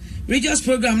 yes. Religious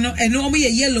program, no, and no me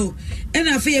yellow. And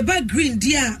I feel about green,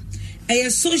 dear. A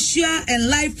social and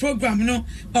live program,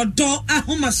 Odo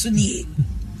Ahomaso ni.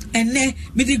 And ne,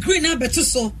 me the green na better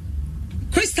so.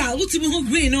 Crystal, what you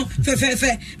green, no,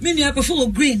 fe. Me ni full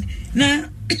of green. Na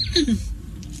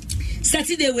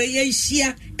Saturday we ye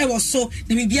share, was so,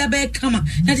 na me be a bad kama.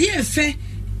 Na here fe,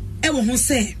 who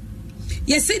say.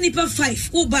 Yes, nipa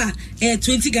 5 Uba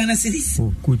 20 Ghana cedis.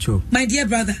 Oh, kucho. My dear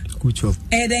brother. Kucho.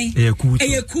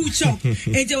 Kucho.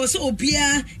 And there was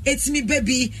obia, it's me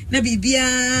baby, na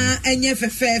bibia, and ye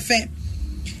fe.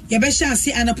 Yabesha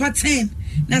see an apart 10,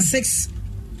 na 6,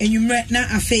 and you met na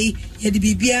afe, ye the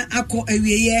bibia, ako a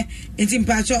ye, and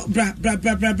timpacho, bra,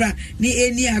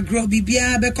 ni agro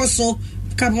bibia, becoso,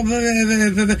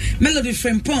 melody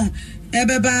frimpon,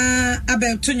 ebeba,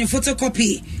 abe tunyo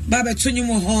photocopy, baba tunyo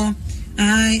moho.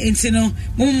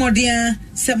 Modia,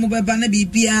 some Bana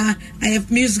Bibia. I have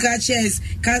musical chairs,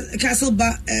 castle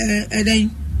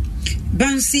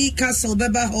bouncy castle,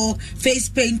 Baba Hall, face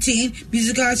painting,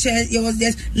 musical chairs. It was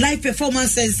just live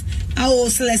performances. Our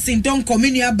Celestine Don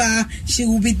Communia Bar, she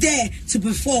will be there to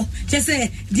perform. Just say,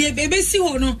 dear baby, see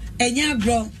no, and ya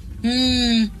grow.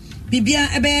 Bibia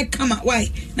ebe kama why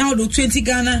now do 20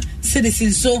 Ghana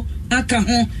citizens so aka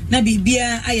ho na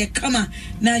bibia aye kama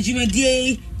na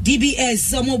jumedie DBS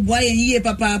some boy ye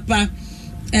papa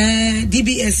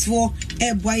DBS for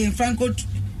boy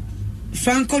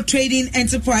Franco Trading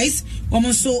Enterprise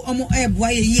almost boy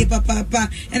ye papa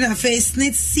and a face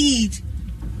net seed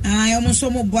I almost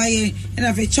boy and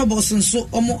a chobos and so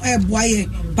boy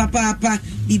papa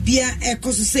bibia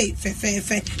echo say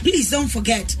fe please don't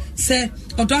forget say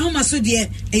Odo Ahomaso dear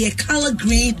a color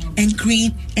green and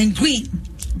green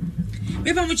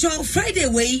maybe Friday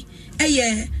way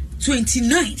a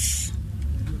 29th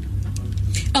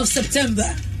of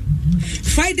September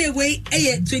Friday way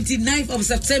a 29th of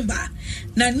September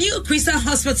na New Crystal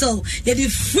Hospital they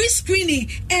did free screening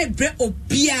every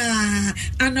obia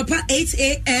anapa 8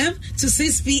 a.m. to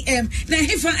 6 p.m. na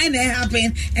if and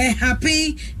happen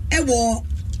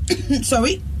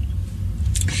sorry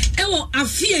ewo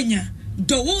afienya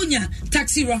dowonya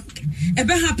taxi rank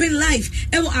ebe happen live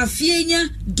ewo afienya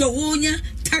dowonya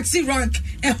taxi rank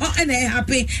and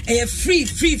happy a free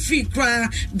cry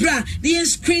bra the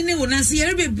screening when I see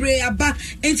every bray about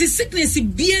anti sickness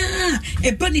bia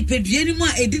a bunny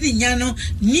pedianima a didn't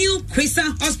new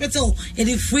Christian hospital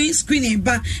a free screening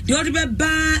but the other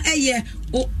bar a year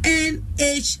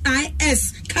ONHIS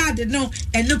card no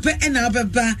and no per and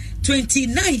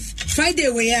 29th Friday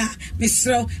we are Miss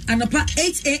Row and up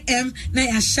 8 a.m. na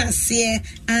ya shase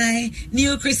I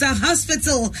New Christian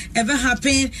Hospital ever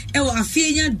happen e wa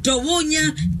afia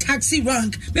dowonya taxi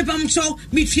rank me pam show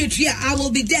me tria I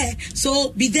will be there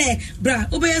so be there bra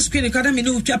obey screen recorder me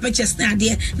no twa purchase na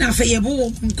de na afa ye bo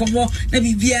nkomo na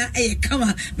bibia e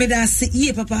kama me da se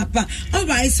ye papa. All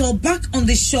right, so back on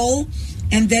the show.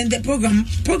 And then the program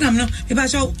no about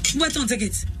show what on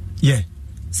tickets? Yeah.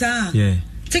 Sir. Yeah.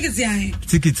 Tickets yeah.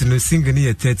 Tickets no single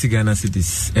near 30 Ghana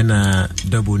cedis and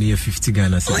double near 50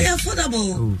 Ghana cedis. Oh, yeah,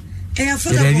 affordable. Oh. Yeah,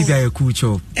 affordable. Yeah, a cool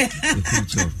chop. A cool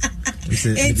chop.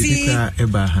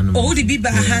 Oh, the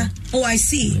biba. Oh, I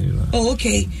see. Oh,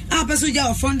 okay. Ah, pass with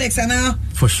your front decks now.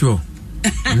 For sure.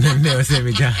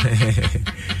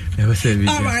 Never say me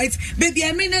all right, baby,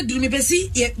 I may not do me, but see,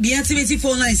 the activity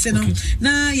for nice, you know.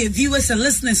 Now, your viewers and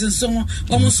listeners and so on,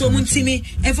 almost so much to me,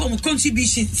 and for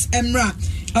contributions, Emra.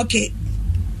 Okay,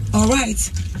 all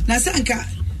right. Now, Sanka,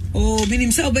 oh, being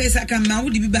himself, I can now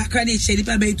be back credit, shady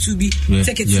by to be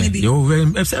tickets, maybe. Oh, okay.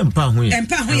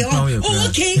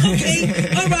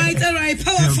 All right,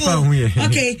 powerful.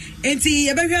 Okay, and the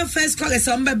about first call us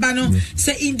on Babano,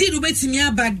 say indeed, wait me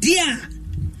about dear.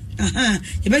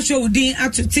 You bet you would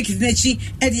out to tickets nechi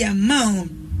at the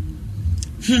amount.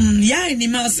 Yeah, any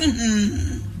mouse.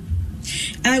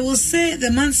 I will say the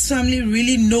man's family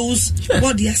really knows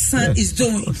what their son is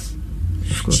doing. Of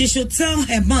course. She should tell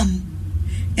her mom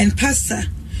and pastor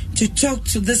to talk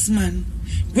to this man.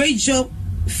 Great job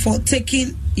for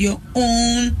taking your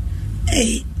own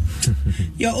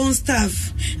your own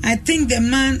stuff. I think the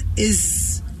man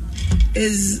is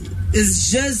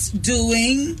just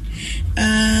doing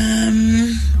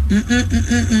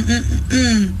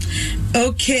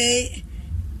okay.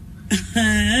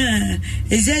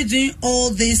 Is that doing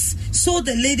all this so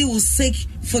the lady will seek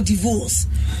for divorce?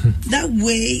 That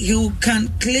way he can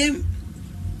claim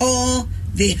all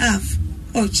they have.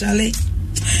 Oh, Charlie,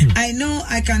 I know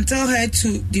I can tell her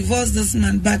to divorce this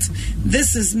man, but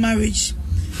this is marriage.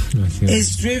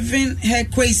 It's driven her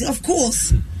crazy. Of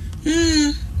course.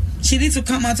 She needs to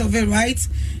come out of it, right?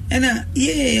 And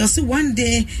also one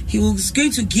day he was going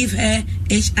to give her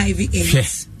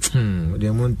HIV/AIDS. And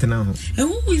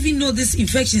who even know this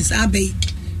infections are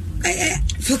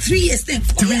for 3 years then?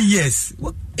 3 years.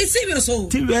 What? It's serious, oh.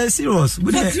 Serious.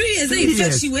 For 3 years, the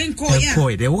infection went call.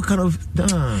 What kind of?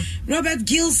 Robert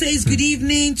Gill says, "Good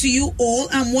evening to you all.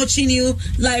 I'm watching you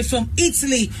live from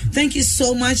Italy. Thank you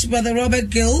so much, Brother Robert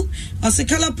Gill. Also,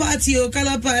 color party.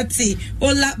 Ola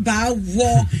ba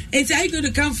war. It's are you going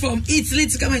to come from Italy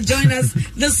to come and join us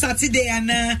this Saturday? And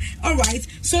all right.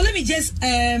 So let me just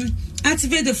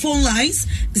activate the phone lines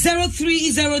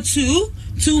 0302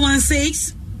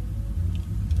 216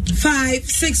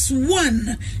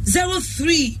 561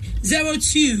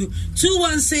 0302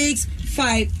 216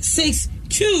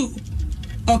 562.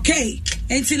 Okay,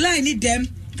 until I need them,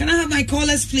 can I have my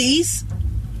callers, please?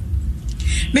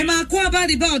 Mema kwa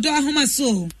badi ba Odo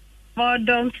Ahomaso.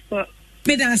 Don't stop.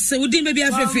 Meda se udin baby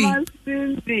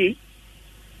afefi.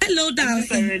 Hello,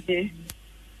 darling.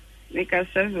 Make us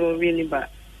Winnie back.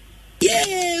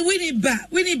 Yeah, Winnie back.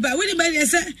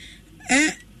 Yes,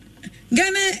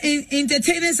 Ghana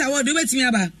Entertainers Award. Do it me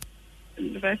about.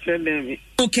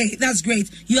 Okay, that's great.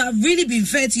 You have really been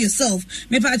fair to yourself.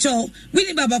 Me pacho,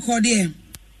 Winnie Baba Cordier.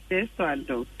 Yes, I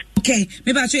do. Okay,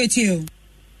 me pacho it you.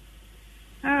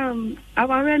 I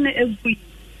was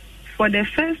for the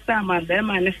first time I bear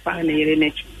my family in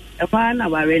it. Upon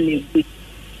our renny.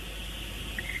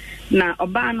 Now,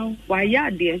 Obano, why ya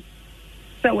dear?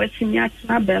 So what's in yet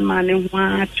my bear man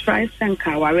one try and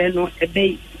Kawareno a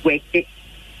bay wake.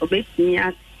 Obey me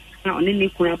at on any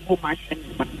crabo machine.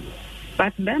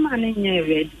 But Berman in your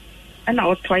red, and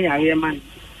I'll try a man.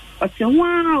 But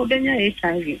wow, then you're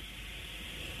HIV.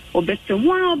 Obey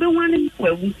wow, be one in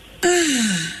well.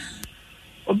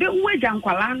 Obey wedge and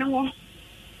Qualano.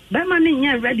 Berman in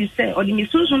your ready say, or the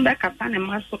Missouri back up and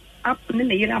muscle up in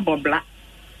the year about black.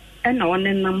 And on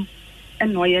them,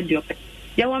 and no, you're doing.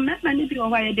 You were met many people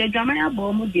why they drama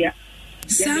bomb, dear.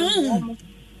 So.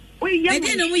 I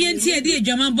didn't know we ain't see a dear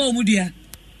German bomb, dear.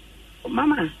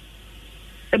 Mamma,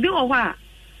 a bit of what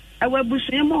I will bush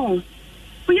him on.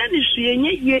 We are the she and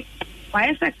yet,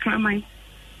 why is that cramming?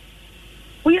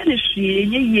 We are the she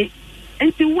and yet,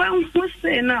 and to one who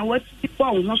say now what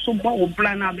people also bought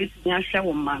bland a bit in a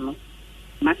shower man.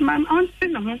 Man, on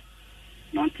cinema.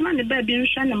 Don't mind the baby in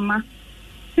Shanama.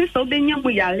 Since so then you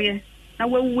are now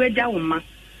we're down.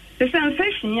 The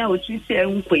sensation you would say,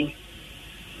 Unquay.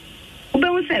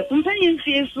 Odo say, companion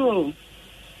fears so.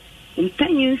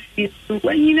 Companion fears so.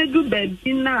 When you do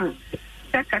baby now,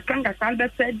 Takakanga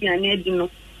Calda said, Yanedino.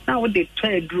 Now they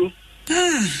trade drew.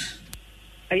 Ah,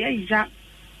 yeah.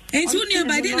 Ain't you near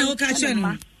by dinner or catch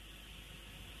on?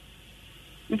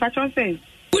 In fact, I say,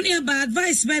 who near by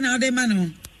advice, Ben, or the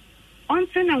man? On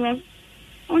cinema,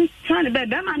 on trying to bed,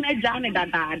 them and I Johnny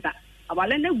that. I will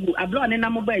let you a blow and a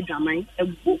mobile jammy, a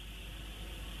book.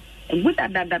 And with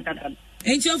that.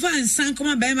 Ain't your fan, San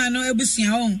Coma Bema, no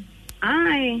Ebusian?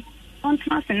 Aye, on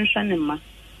Shanima.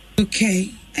 Okay.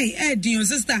 Hey, Ed, your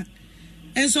sister.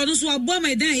 And so those who are born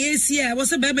my day, yes, yeah,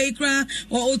 was a baby cry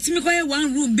or Timmy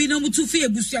 1 room, be no 2 fear,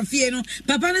 Busia Fieno,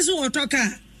 Papa is what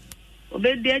talker.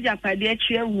 Obey dear Japa, dear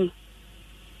cheer.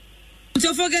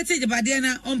 Don't forget it, but then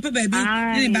on baby,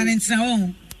 any balance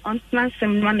now on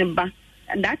Snassim running back.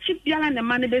 And that chip yell and the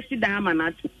money they see down.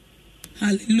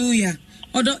 Hallelujah.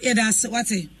 Odo, yeah, that's what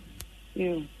it.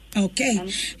 Yeah. Okay.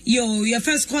 Your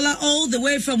first caller all the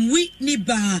way from Whitney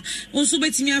Bar. Also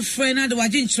betting me a friend at the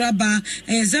Wajin Traba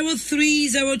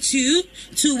 0302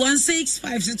 216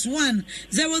 561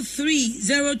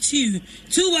 0302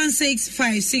 216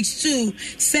 562.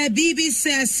 Sir BBC,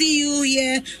 I see you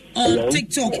here on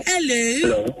TikTok.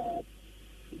 Hello.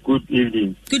 Good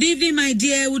evening. Good evening, my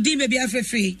dear. Would you be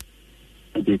free?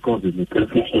 Because it's a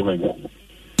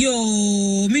yo,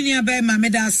 Minia Bema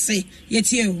Medase, yet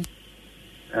you.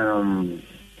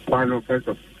 One of first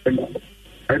of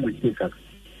everything.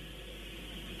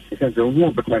 Because the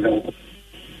war, but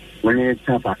when it's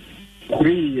tough,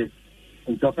 3 years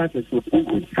in Japan, it's with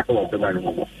the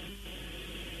man.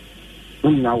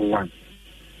 Now one.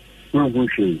 No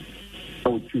bushing.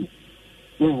 Oh, 2.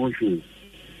 No bushing.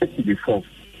 54.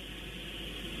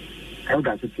 How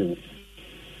does it feel?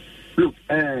 Look,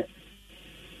 I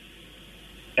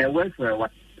went for a while,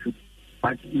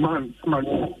 but man,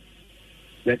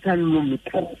 the time room is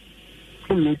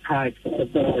tight,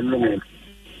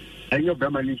 and your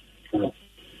Brahmanish,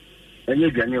 and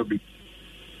your Daniel B,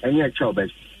 and your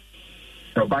Chobes.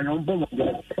 So, by no bomb,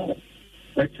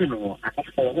 but you know,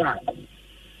 for a while,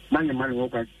 man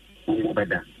workers is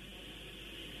better.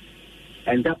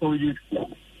 And that all you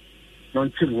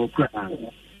don't chill work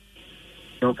around.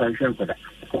 No function for that.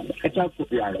 I can't put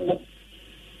the island.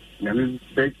 I mean,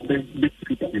 big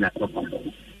people in that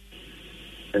company.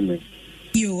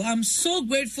 You, I'm so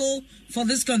grateful for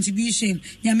this contribution.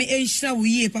 Yami Esha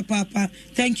Wuye Papa.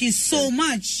 Thank you so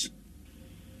much.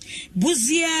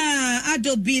 Buzia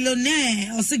Ado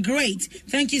Bilone, also great.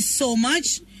 Thank you so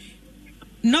much.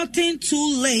 Nothing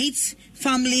too late.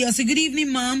 Family, also good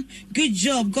evening, Mom. Good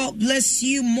job. God bless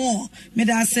you more. May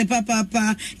I say,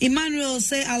 Papa. Emmanuel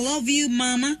say, I love you,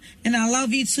 Mama, and I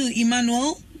love you too,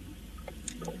 Emmanuel.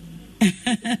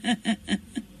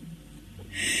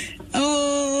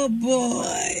 Oh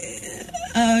boy.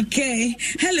 Okay.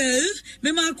 Hello.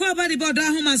 Me ma kwa ba di Odo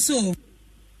Ahomaso.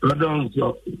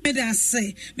 Odo. Me da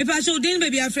say. Me pa show din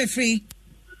baby afrefree.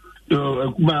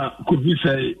 Yo, kuma could be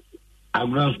say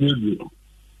Agran Radio.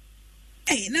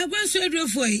 Hey, na Agran Radio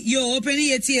for yo open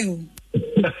it here.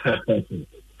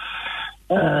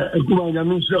 Kuma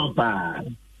nyame show pa.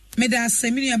 Me da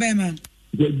say me ni abema.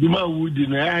 The Duma Woody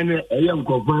na ane eyam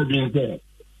kofa din say.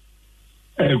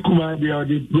 Kuma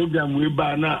the program we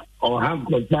banner or have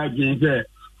contact in there,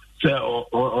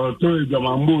 or tourism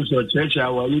and most or church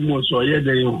our limos or yet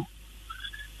they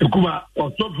Kuma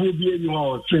or top will be anyone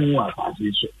or train what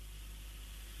is it.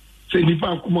 Say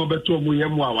Nipa Kuma beto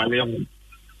muyemu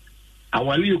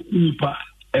our little Nipa,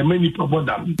 a many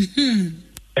pabodam,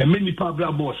 a many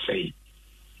pabla boss say.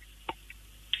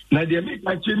 Now they make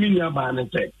my chimney about and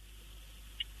say,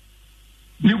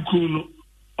 Nukun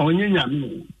on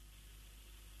Yami.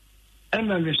 And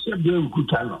then the Sebram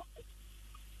Kutano.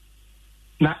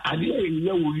 Now, I didn't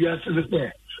we are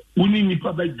saying, we need to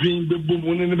have a dream, the boom,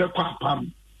 one in the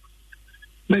quapam.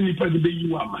 Then you put the baby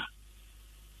wama.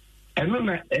 And on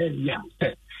that area,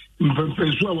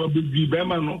 Professor will be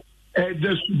Bemano,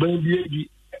 just baby,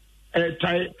 a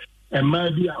tie, and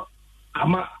maybe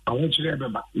Ama, I want you to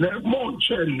remember.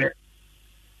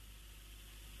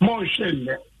 More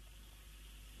shell.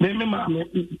 Maybe my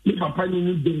papa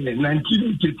in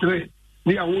 1983.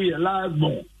 They are we a last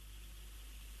born.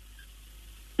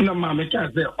 No, Mamma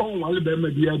can't say, oh, I'll be a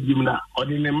dimna,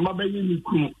 or in a mother in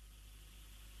Kumu.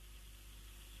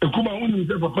 A Kuma wouldn't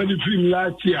have a funny film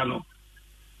last year, no.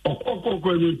 Or Coco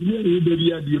with me,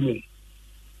 baby, a dimon.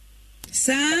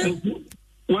 Sir,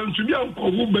 when to be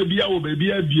uncle, baby, our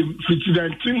baby,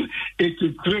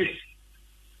 1983.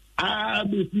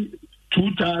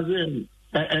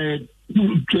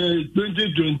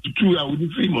 2022 I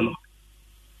would see mono.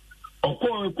 Or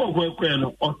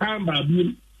time by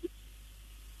being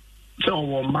so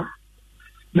woman.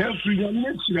 Now, so you're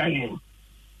next year.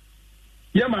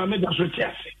 Yama made us with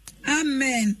yes.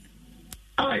 Amen.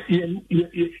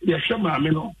 Yes,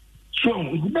 Mamma. So,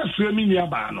 best swimming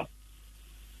Yabano.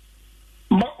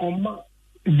 Ma,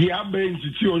 the Abbey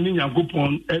to only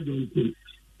Yakupon Edmonton.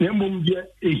 Nemum,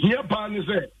 here, partner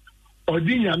said, or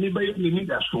dinner, maybe you need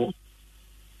us so.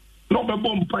 No, the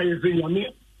bomb fire thing, I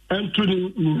mean, and to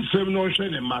the 7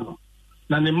 ocean and manner.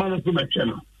 Than the man of my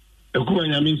channel. A Kuan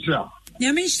Yamisha,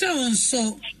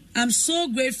 so I'm so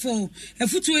grateful. A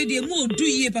foot away the more do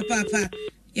ye, papa.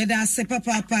 Yada se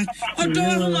papa. Odo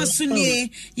Ahomaso ye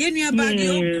Yenu Abadi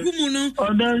Okumuno.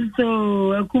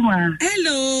 Odo Akuma.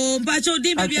 Hello, Bacho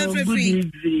de baby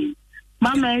free.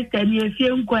 Mama said you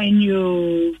feel quite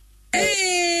new.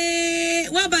 Eh,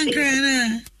 what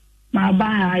bankrana? My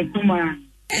bye, Kuma.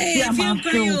 Eh,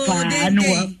 I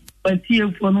know but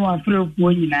you for no afraid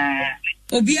for you now.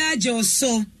 Obiajo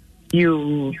so.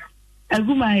 You.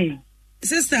 Aguma.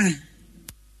 Sister.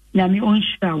 Yami on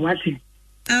sure what?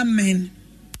 Amen.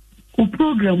 O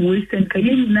program we send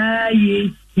kayen na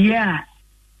ye ya.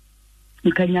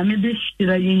 Nkanyame be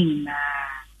shira yin na.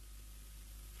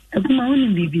 Aguma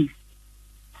woni bibi.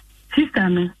 Sister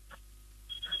no.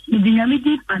 Ndinyame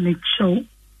di panic show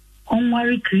on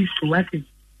worry Christ what?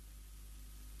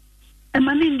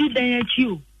 Emani ndi dan ya chi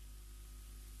o.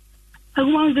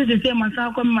 Aguma nse se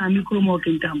masa kwa ma mi kro mo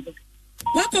kintampo.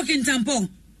 What cooking tampo?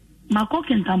 Ma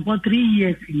cooking tampo 3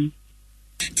 years.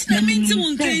 I mean to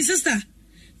one sister.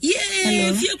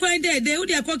 Yeah, if you quite there, they would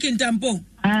have cooking tampo.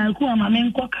 Ku ama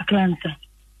men kwa kaklanta.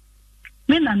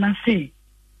 Me na say,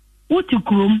 "What you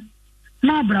krom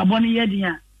na bra boni ye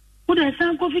dia." Wo de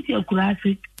san ko fiti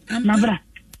akurase na bra.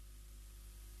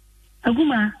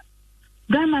 Aguma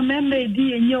Gana member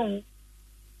di enyo.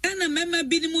 Gana member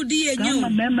bi mu di enyo. Gana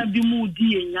member bi mu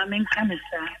di enya men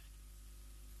kanesa.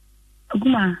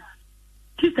 Aguma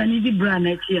sister ni di bra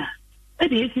na chia. E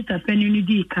de sister penu ni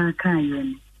di kan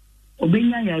yen.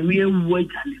 Obenya ya wie wo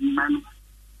jale manu.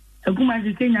 Aguma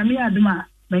se nya me aduma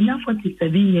menya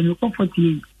 47 yen ko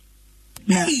 48.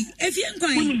 Na if you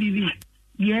nkwan. Kuni bibi.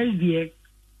 Yes.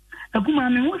 Aguma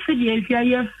me wo se di efia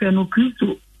ye fe no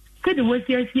Kristo. Kede wo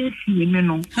se asiesie me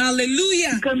no.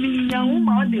 Hallelujah. Kami nya wo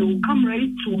ma de wo camera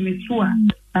to me so a.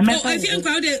 Oh, if you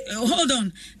nkwan de hold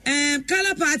on.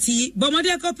 Color party,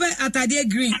 bomode kope atade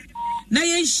green. Na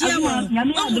ye shia wo.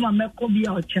 Nyame adoma meko bi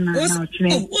a ochena na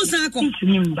ochena. Oh, osako.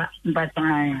 Nimba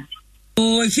mbatan.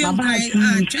 Oh, if you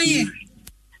nkwan twaye.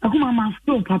 Aguma ma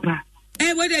fo papa.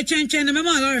 We de twen na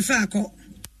mema lori fa akọ.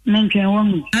 Mentwen wo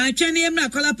mu. Twen ye na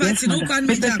color party no kwan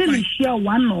me ja kwan. Share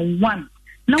 1-on-1.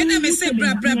 Na me say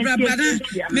bra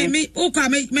me o kwa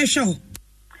me show.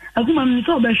 Aguma me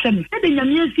so be hwe me. De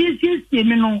nyame asiesie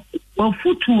me no wa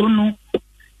futuo no.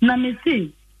 Na me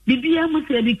say bibia mo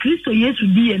say de Kristo Yesu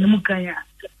di ene mu kan ya.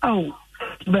 Oh,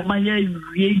 be ma ye.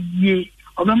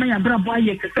 Obama ya bra bo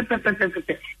aye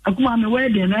pepepepepe. Aguma me we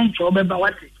de na ncho obeba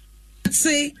wate.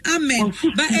 Say amen.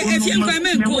 But if you come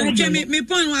and go, me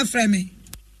point one frame me.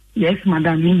 Yes,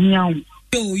 madam, me here.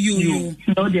 Yo.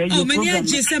 Oh, me near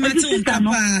Jesus, my two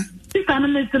papa. Sister, no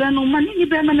me sira no mani ni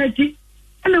be manati.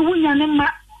 Ene wunya ne ma.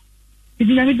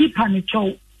 Idi na di panic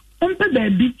show. Ompe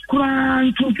baby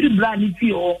kran to free blood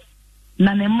fi o.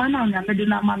 Na ne ma na nya me de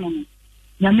na ma no.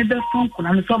 Nya me be fon ko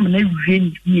na me so me na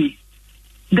wie ni.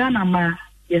 Ghana ma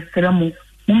yesira mo.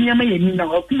 Mumya me yeni na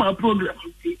o kuma program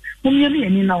ti. Mumya me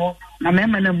yeni na o. Na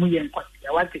me na mu ye nkwati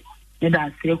ya wate. Ne da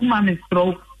se kuma me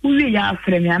stro. Uwe ya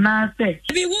frame ya na say.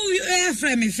 Be who you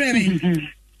frame.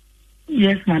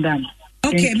 Yes, madam.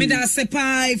 Okay, me da se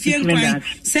pa if you nkwan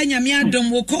say nyame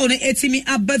adom wo call no etimi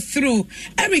aba through.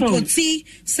 Eric Oti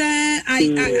say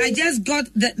I just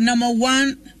got the number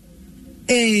 1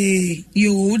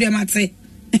 you dem ate.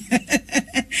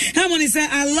 Harmony say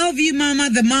I love you mama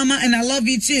the mama and I love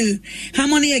you too.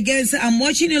 Harmony again say I'm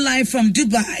watching you live from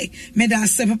Dubai. Me da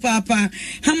se papa.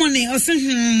 Harmony also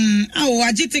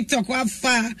I TikTok wa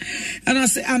fa and I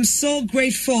say I'm so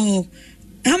grateful.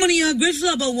 Harmony, you are grateful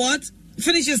about what?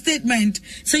 Finish your statement.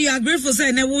 So you are grateful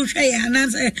say na wo share and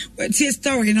answer what's your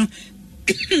story, you know.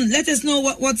 Let us know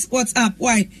what's up.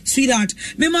 Why, sweetheart?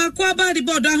 Me ma kwa ba di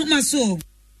Odo Ahomaso.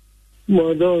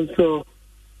 Modon so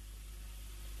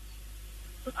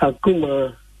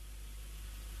Akuma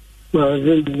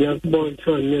Mazin Yakbon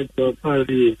Chon to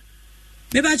Paris.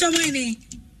 Me ba chomani.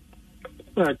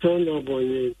 Paton no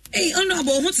boy. Hey,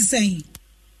 honorable, what to say?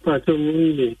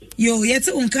 Paton yo, yet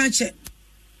unkache.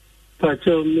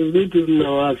 Paton, me do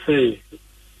no I say.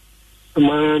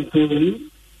 Mantin,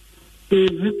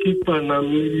 keeper na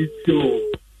militio.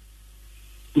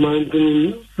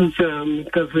 Mantin, Sam,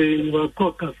 cafe,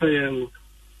 Waka Fayam,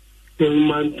 and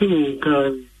Mantin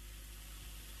can.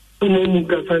 Mantin.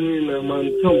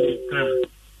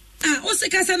 What's the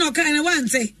Casano kind of one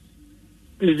say?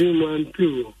 Is it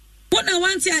Mantu? What I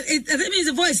want that means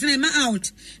a voice name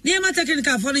out. Near my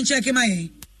technical phone check in my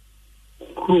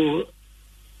cool.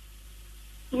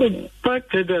 Back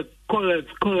to the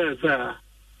colors are.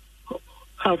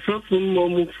 I felt some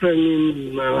more friend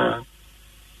in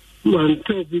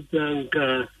Mantu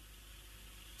Bitanka.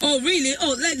 Oh, really?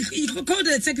 Oh, you could call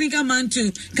the technical man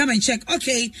to come and check.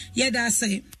 Okay, yeah, that's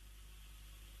it.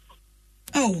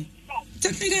 Oh,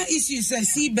 technical issues. I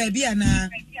see, baby, and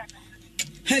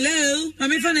hello,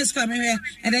 my phone is coming here,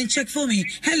 and then check for me.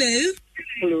 Hello.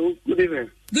 Hello. Good evening.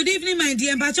 Good evening, my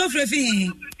dear. Bacho Frefi.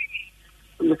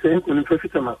 Mr. Nkumi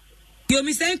Frefi. Yo,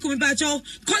 Mr. Nkumi Bacho.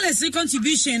 Call us a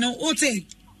contribution or Ote.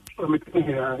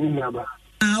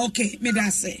 Okay, me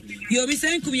that's it. Yo, Mr.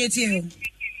 Nkumi Yetio.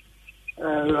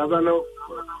 Ravano.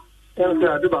 I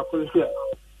do back on here.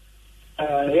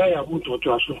 Yeah, won't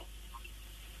to us.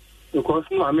 Because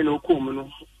I mean, no, come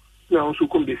now, so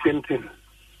come the same thing.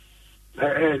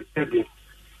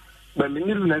 But me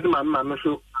need to my man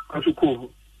so as to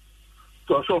cool.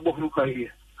 So I saw both look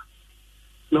here.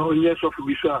 No, yes, of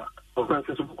Visa or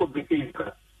Francis of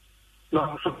Copenhagen.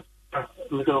 No, so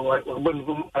Mr. White or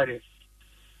Bonham Paris.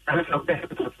 I have a better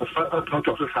thought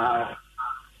of the fire.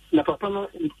 La papa,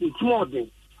 it's more than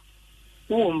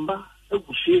Womba, a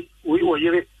bushy, we were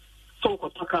here. So,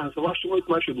 what cancer, what should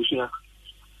my should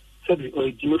said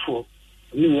it Jimmy for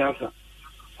me answer.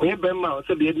 When you bend out,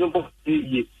 said the example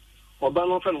or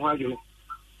ban off and wagon,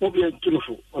 won't be a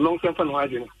tuneful or long term fan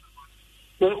wagon.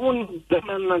 When one that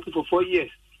man for 4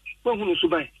 years, one who is to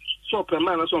buy, so per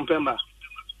man or some per man.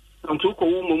 And took a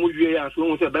woman with you as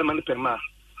long as a man per man.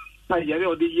 I yell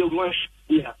all the year one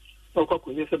year, or cock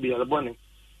when you be a bonnet.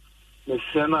 The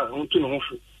Senna won't to know.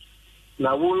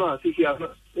 Now, won't I see you have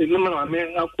a number of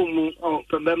men out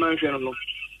per man channel.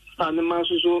 And the man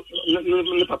so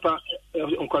no papa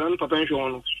on Colonel Papa and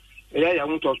John. I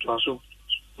won't talk to us so.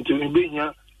 To be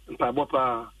here,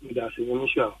 Papa, that's it,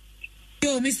 Michelle.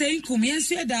 Yo, Mr. Nkumi, yes,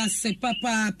 that's it,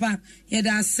 Papa, yeah,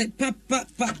 that's it,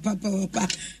 Papa.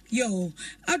 Yo,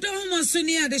 Odo Ahomaso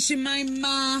near the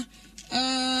Shimai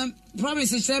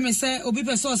promise to me say obi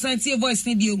person send your voice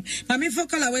need you ma me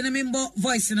fokala when me mbo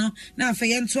voice no na fa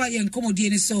yen to ayen komodie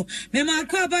ni so me ma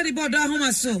kwa ba di Odo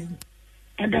Ahomaso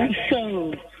Adan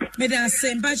so me da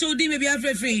sem pa cho di me bi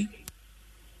afrefri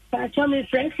pa cho me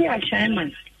fresh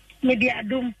ashaman me di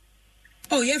adum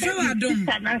oh ye fra adum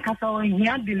sanan ka so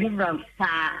here deliverance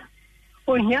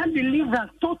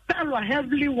total or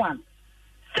heavily one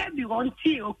said you want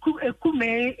to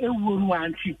ekume ewu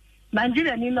anti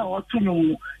Nigeria ni na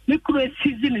otunum ni kuro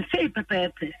season say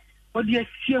pepepe o de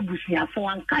siebusia for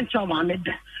an kancha ma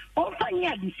meda o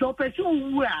fanya di so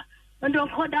person wu a and on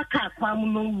koda ka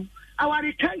kwam no our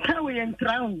return can we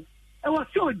entran it was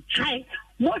so giant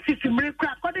Moses miracle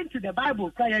according to the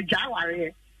Bible ka ya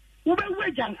jaware wo be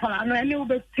wejan kwala no ene wo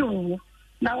be tiwo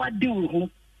na wa di wo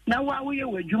na wa wo ye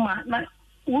wadwuma na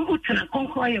wo tena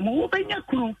konko ye mo wo be nya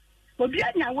kuru obi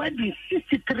anya wadi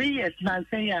 63 years na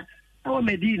say ya our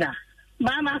Medina,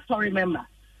 Mama, so remember.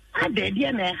 I did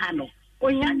dear Hano,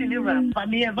 or young deliverance for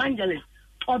me evangelist,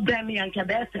 or Brammy and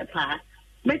Cabessa,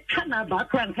 make China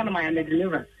background from my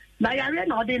deliverance. Now I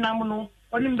ran all day Namuno,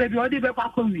 or in baby, or the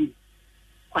Bapacomi.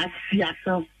 I see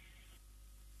yourself.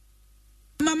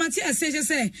 Mama Tia says, you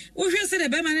say, we should say the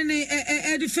Beman and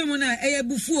the Femona, a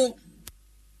buffo.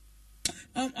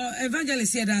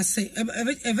 Evangelist, yeah, that's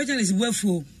evangelist,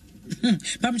 wherefore.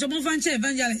 Pam cho mo fanche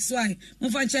evangelist why mo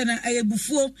fanche na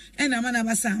ayebufuo na mana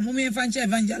basa mo me fanche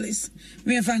evangelist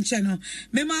me fanche no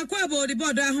me ma kwa bo di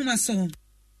Odo Ahomaso.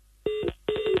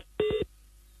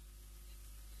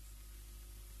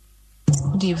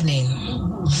 Good evening.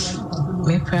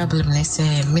 My problem is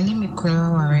many me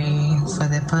worry for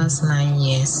the past 9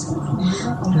 years.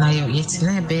 Now it's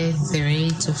na be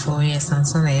 3 to 4 years and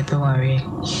so na be worry.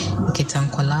 Kitan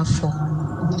kola for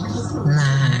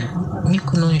na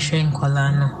Mikuno Shen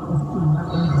Colano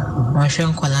or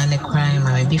Shen Colane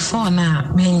crime before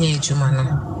now, many Jumano.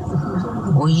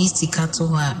 We used to cut to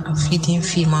a feeding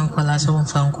female colors on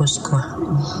Franco School.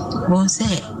 Won't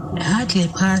say, hardly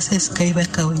passes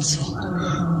Kaibeka Witchy.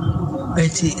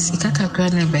 But Sikaka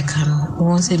Granny Beckham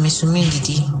won't say Miss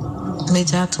Humidity.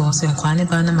 major to us and Quani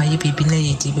Bana, my baby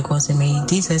lady, because I made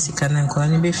this as you can and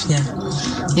Quani Bifia.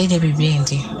 Lady baby,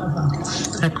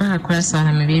 I cry across on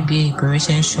a baby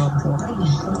preparation shop.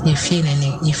 You feel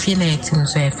it in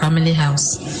a family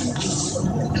house.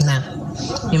 Now,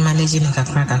 you managing a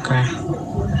crack.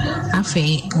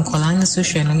 Afe nkolani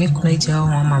social no me kuna je o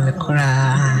mama me kura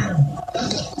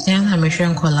ya na me hwe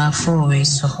nkola 4 we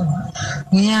so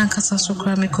me akasa so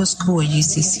kura me ko school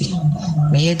UCC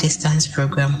me distance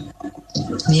program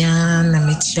ya na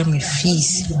me tia me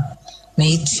fees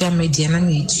me tia me dia na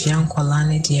me tia nkola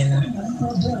ne dia no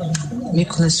me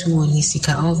kuna so ni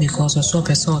sika all because so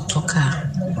person toka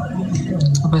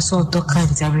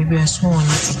ntia baby so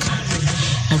ni sika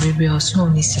baby so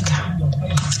ni sika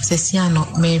Sesiano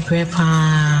may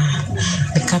prepare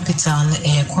the capital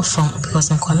from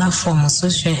because I'm calling from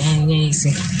social and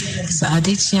easy. So I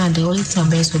did see the only time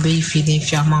best will be feeding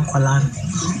if you're Mancolan.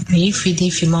 If you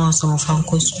did female some of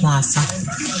Uncle's Massa.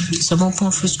 Some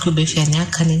open food school be fair,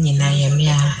 canning in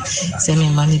Iamia, semi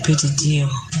manipulated deal.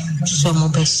 Some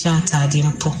of best shot at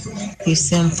dimpo. If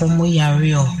some pomo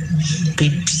yario.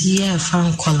 Baby,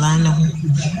 found Colano.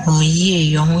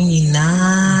 Ye, young in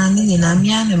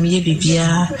Namian, and me, baby.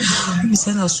 We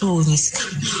send us so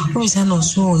nisika. We send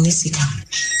us so nisika.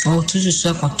 Oh, to the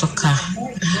shop or toka.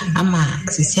 Ama,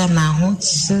 Sisia na hon,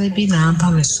 celebi na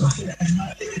ampameso.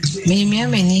 Me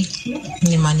many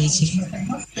ni manage.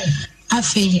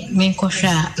 Afi me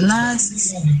kosha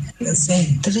last say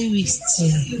 3 weeks.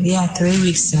 Yeah, 3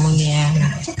 weeks munia.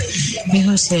 Me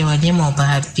who say wanyemo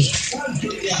baby.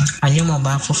 Wanyemo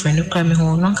ba for friend who come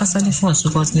home. Non kasa ni phone so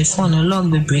got ni phone no long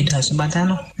be bread house but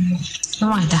no.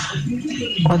 Wada.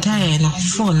 Oda no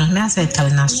phone na say tell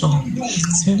na so.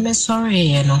 Me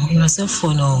sorry no say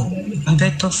phone no.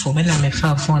 Better for when I me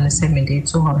phone say me dey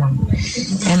to home.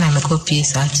 And I me copy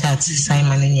sa chat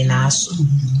Simon ni na so.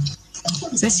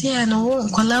 Sesi no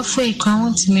kola foi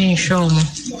count me show me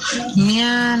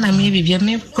na me bibia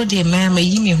me put the man me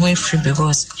yimi ho free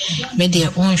because me dey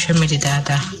own show me the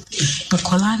data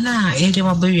kola na e dey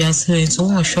mabawi ase so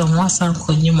won show mo asan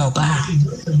konyi mo ba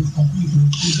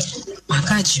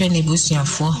maka chwe ne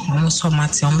busiafo mo so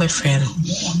mate on be friend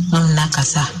on na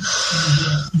kasa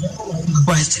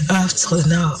what after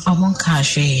now amon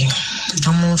kashi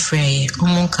amon free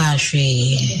amon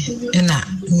kashi na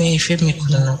me hwe me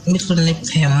kuno me kuno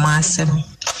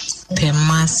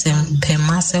pe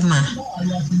masema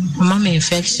mama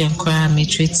infection cry me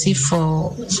treat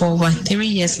for over 3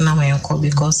 years now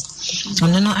because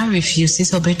I refuse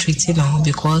to be treated now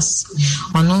because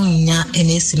I know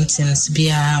any symptoms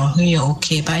be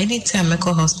okay but anytime I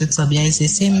go hospital be is the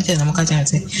same thing I'm going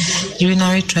say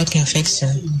urinary tract infection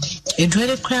it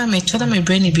really cry me tell my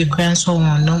brain be crying so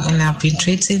on and I've been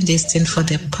treating this thing for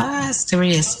the past 3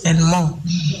 years and more.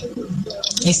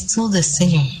 It's still the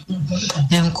same.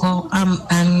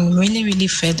 I'm really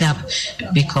fed up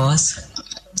because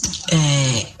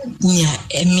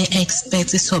me expect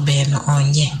so bad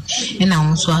on ye and I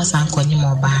also ask Uncle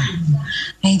Moba.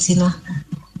 And you know,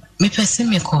 me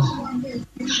pessimical.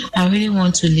 I really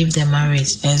want to leave the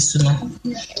marriage as you know.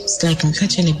 It's like me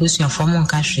catching a bus for my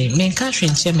country. Me country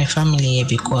and share my family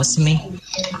because me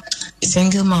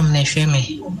single mom na share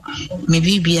me.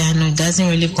 Maybe I know it doesn't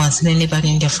really concern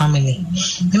anybody in the family.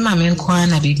 Me mama nko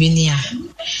na bibi ni a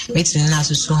meeting na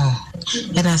so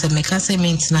and as a mekase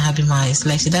meet na happy ma it's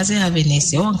like she doesn't have any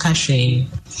say one country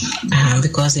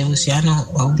because it was ya no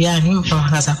obi a him for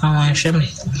kasa fa wan share me.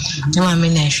 Me mama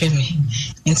na share me.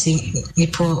 Nti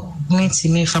nipo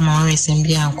me from our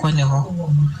assembly and corner ho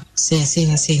say ti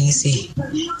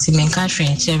me country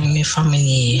and share me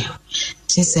family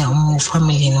she say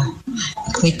family no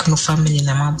quick no family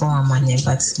na mabo money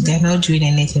but they're not doing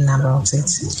anything about it.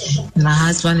 My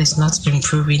husband is not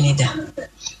improving either.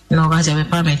 No, I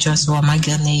have a just what my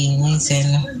girl needs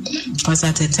because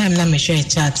at the time let me share a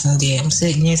chat in there. I'm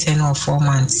saying yes and no 4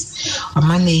 months. A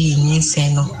money needs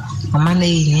no. A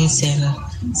money needs no.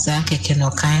 Zaka can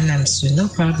kind and so no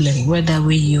problem. Whether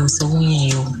we use or we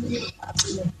you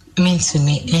mean to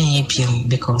me any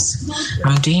because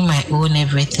I'm doing my own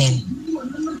everything.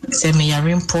 Say me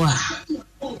are poor.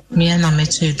 Me and I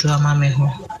met you drama me ho.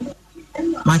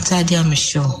 Matadia me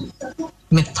show.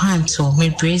 Me panto, me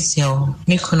braziel,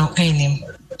 me kono enim.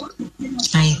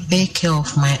 I take care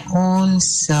of my own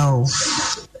self.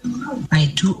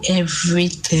 I do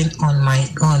everything on my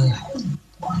own.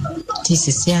 This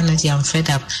is the energy I'm fed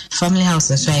up. Family house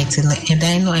and society, and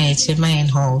I know I my in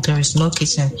hall. There is no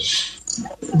kitchen.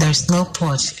 There's no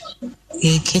porch.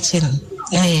 A kitchen.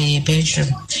 A bedroom.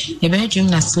 A bedroom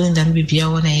that's still in the baby. I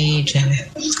want to age.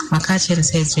 My kitchen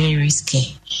says it's very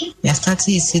risky. I started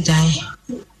to see die.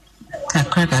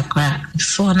 kakra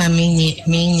before na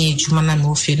me juma na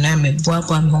me fi na me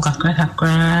boa me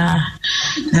kakra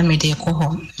na me de ko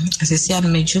ho asesi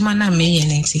an me juma na me ye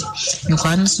nti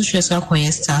nkwa no so hwe so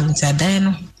akoye style nti adan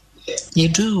no you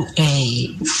do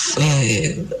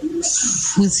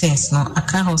food sense no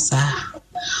aka hosa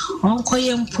onko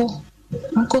yempo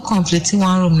onko complete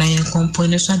one room na yen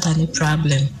component so that the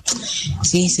problem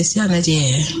see sesi an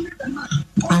de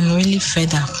I'm really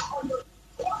fed up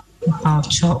about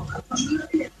chop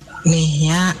me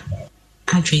ya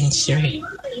adventure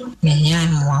me ya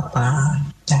mwapa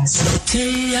that's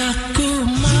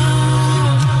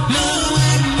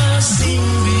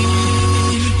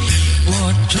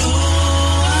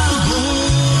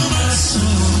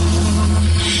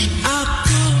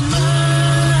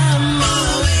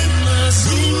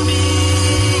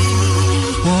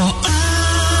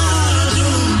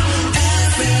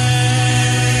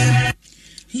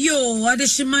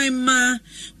Adeshima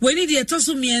when it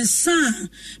toso miensa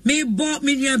me bought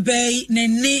me nua bay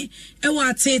nene e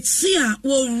wa tetia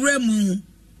wo remu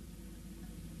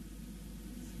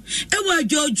e wa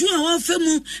joju a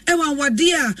wofemu e wa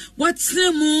wade a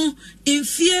watremu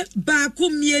infie ba ko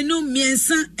mienu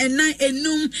miensa enan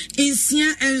enum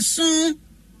insia enson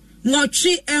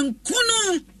nwotwe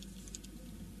enkono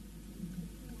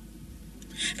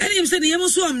enim se ne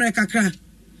yemuso amre kakra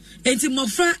enti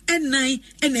mofra enan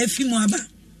ena afi mu aba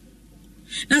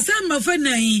na sam mofra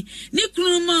nan ni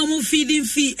kunu ma mo feeding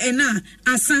fee ena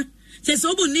asa se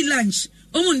so bu ni lunch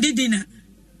o mu ndi dinner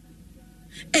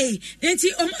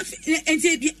enti o ma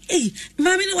enti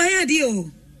mami no why ade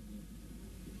o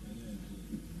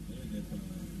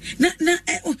na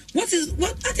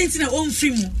what atenti na on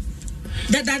free mu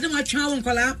that don't want to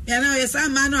kola ya na yes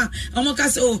amano o mo ka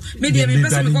se o me dey me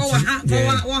person ko wa ha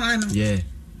no yeah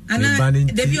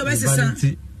and Debbie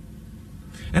Obesisa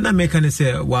and I make an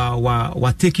say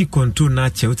wa take control na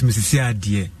che utimi sisi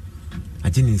ade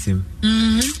aginisim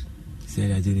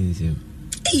say aginisim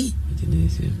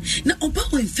now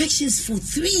about infections for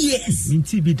 3 years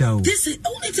minti bi dawo this is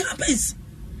only happens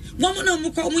one no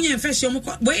mo ko munye infection mo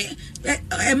ko boy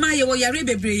ma ye wo yare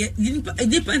bebre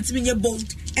depends me ye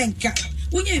bold enka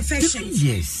Unya infection.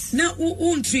 Yes. Now,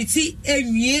 won't treat it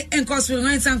and cause we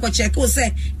went and check or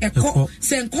say,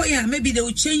 maybe they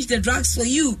will change the drugs for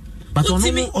you. But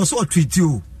also treat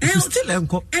you. Still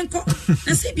enco.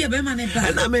 I say, be a bear man.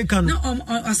 And I make no,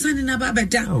 or sending about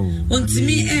better. On to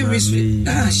me and restrict.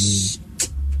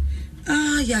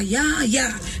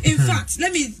 Yeah. In fact,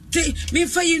 let me take me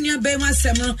for you near Bema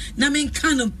Seminole. Namin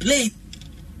can't blame.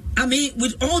 I mean,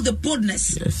 with all the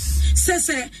boldness. Yes. Says,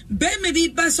 maybe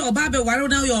Bass or Baba, why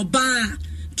now your bar?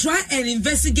 Try and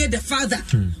investigate the father,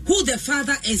 who the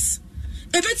father is.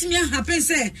 Everything happens,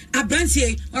 say, a branch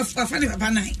here of Fanny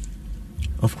Papa Nine.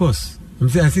 Of course.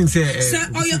 I think, sir,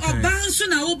 or your bound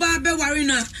soon, I will Baba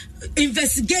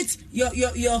investigate your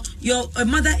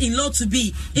mother in law to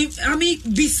be. I mean,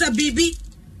 Bisa Bibi.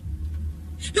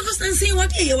 Because I'm saying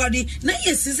what you are, now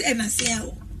yes, is and I say,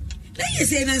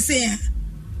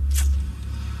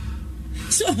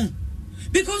 so,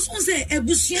 because on say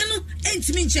Ebusiano ain't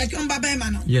me check on Baba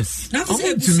Emano. Yes. Now to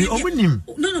me,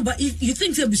 no, but if you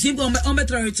think Ebusiano on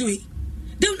better to it,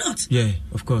 they will not. Yeah,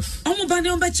 of course. On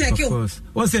check. Of course.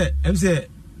 What's that? I'm say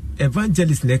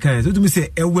evangelist Neka. So to me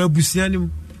say Ebusiano.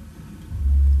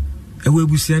 Oh,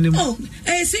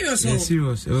 serious. Yeah,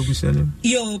 serious.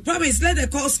 Yo, promise, let the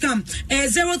calls come.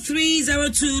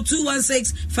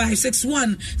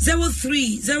 0302-216-561.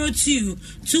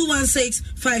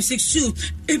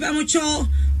 0302-216-562. If I'm with your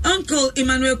Uncle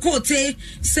Emmanuel Cote,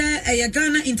 say a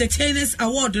Ghana Entertainers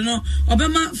Award,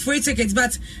 Obama free tickets,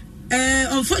 but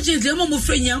unfortunately, I'm more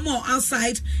friend more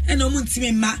outside and no one to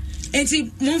me ma. And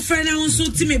my friend I also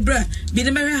to me bruh. Be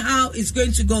the matter how it's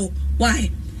going to go.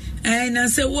 Why? And I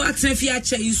say, what if you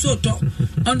in Soto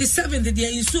on the 7th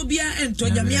day in Sobia and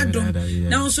Tojamiado?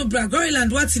 Now, also,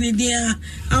 Bragoyland, what's in India?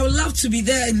 I would love to be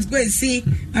there and go and see.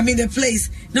 I mean, the place.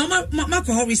 Now,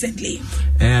 Marco recently.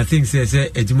 I think,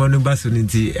 say, Edmond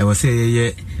Basuniti, I was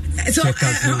saying, so I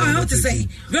want to say,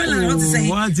 Bragoyland, I want to say,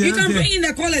 you can bring in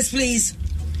the callers, please.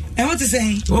 I want to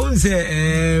say, what was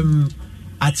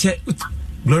I check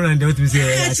Gloria and what we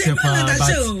say, I check but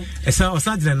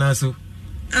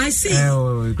I see.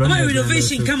 My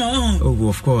renovation, come on. Oh,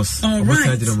 of course. All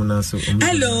right.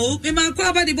 Hello. Mema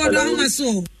kwa ba di Odo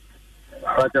Ahomaso.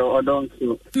 Odo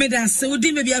Medas,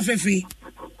 udi me be afrefri.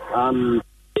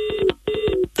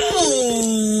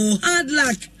 Oh, hard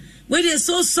luck. We are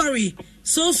so sorry.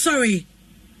 So sorry.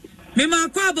 Mema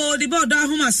kwa ba di Odo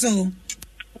Ahomaso.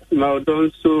 Ma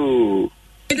Odonso.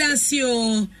 Medas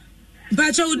yo.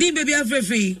 Bacho udi me be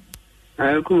afrefri.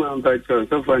 I come on bacho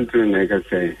so fun to make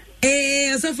say.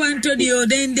 Osofo Antonio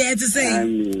then there to say.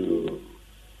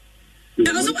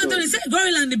 Osofo Antonio say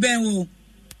Goreland Ben wo.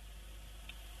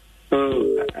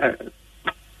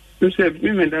 You said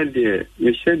women that there,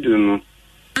 me schedule no.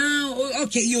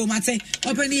 Okay, you mate.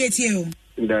 Open it here.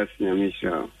 That's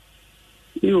Michelle.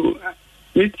 You,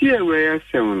 me tia where I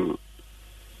say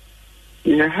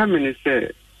you have many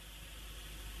say.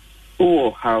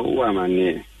 Oh, how am I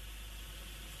near?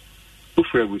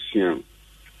 Ufrebusiam.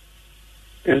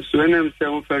 And so when I'm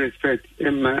saying for respect,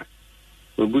 Emma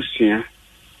Obusia.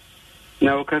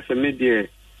 Now, Casa Media,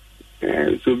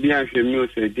 so be I feel me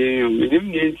say, Daniel,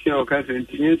 minimum or cousin,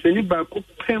 and send it back up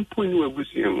 10 point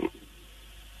Obusiam.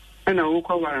 And I will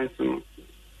cover ransom.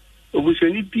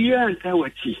 Obusiani Pia and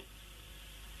Tawachi.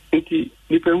 Iti,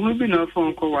 if I will be no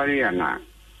phone call warrior now.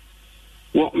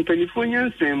 What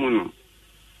California say, Mono.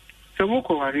 Some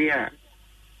call warrior.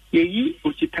 Ye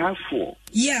uchitafo.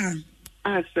 Yeah.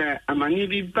 As a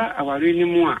mani ba awari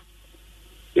moi.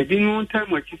 You didn't want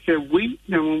time what you said we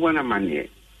never want a money.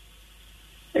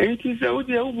 And it is out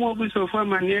there more of a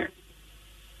money.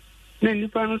 Then the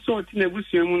panel sort in a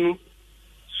busiamuno,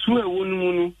 swear one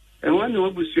mono, and one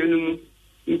of busianum,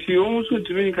 into you almost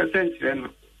to make a sense.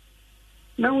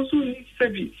 Now so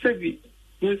savvy.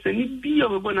 Yes, and it be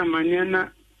of a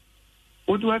bonamaniana.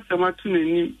 What was the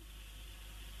matun?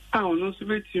 I no so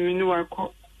bet you know I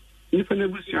call nipa na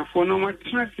busia for no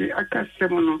matrase aka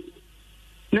semono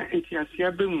na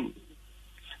entiasia bemu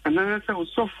anana sa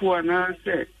osofo ana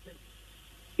se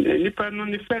nipa no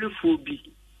ne ferifo bi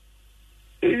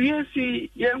yes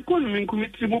yankon min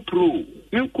kumitri mo pro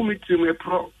min kumitri mo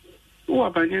pro wo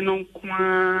abanye no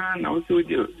kwa na wo se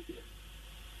odi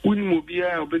woni mo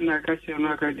bia obina ka se no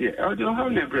aka de o de how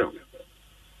na bro.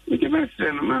 It's a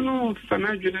message, Mano,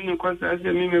 Fanajo, and cause as a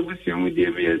mimibusium with the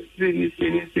seni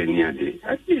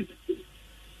at least.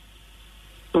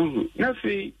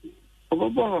 Nothing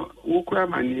over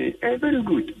Wokramani, very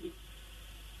good.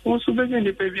 Also, begging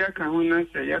the baby account,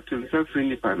 say, you have to suffer in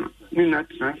the panel, not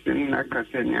transferring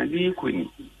Nakasania, the Queen.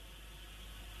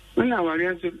 When our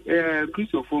answer,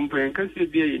 Christopher Brain can say,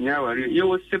 be in our you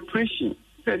was separation.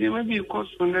 Said there may be a cost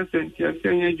for the center,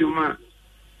 saying, Juma,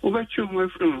 over 2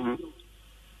 months from her.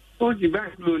 Oh, the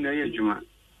bank loan, Juma.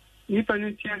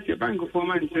 Nippon a bank of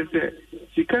woman says,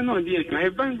 she cannot deal my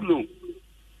bank loan.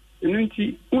 And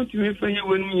what you may find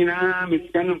when me now,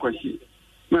 Miss Cannon Quashi,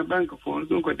 my bank of phones,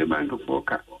 don't got the bank of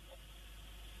Foka.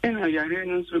 And I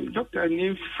ran some doctor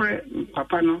named Fred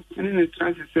Papano, and then the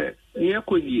transit said, near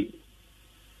Cody.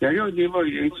 The real devil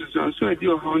is so I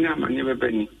do how now, my never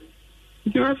penny.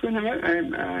 You have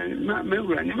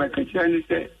never catch and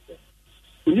say,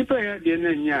 Nipa, the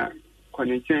Nanya.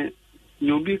 Connection,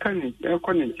 no be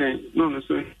connection, no,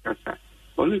 so Cassa.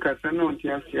 Only Cassa, no,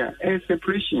 Tiasia, a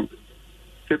separation.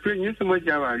 Separation, so much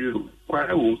are you, quite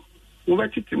a woo.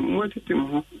 What it him, no, I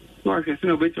can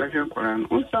no better I can Koran,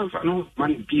 on some for no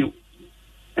man view.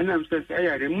 And I'm says,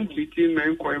 I removed the team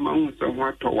and quite my own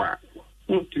somewhat to work.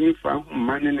 Want to me for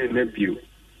man and a view.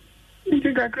 You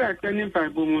think I cracked any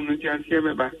 5 women just here,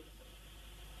 baby.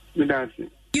 That's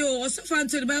it. Yo, so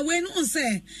fancy ba when on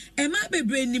say e ma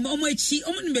bebre nim omo echi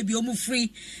omo nim bebi omo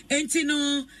free enti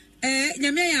no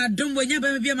nyame ya adom bo nya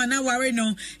ba bia ma na ware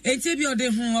no enti bi ode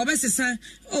ho obesesa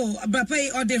oh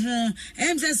papa ode ho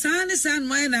em say san na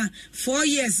 4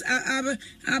 years aba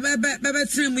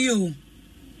tram yo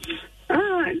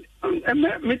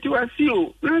me to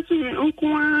asio na so onko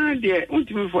de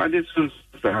ontimi for ade so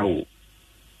sao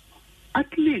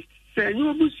at least say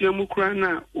you obusia mu kra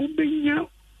na ubenya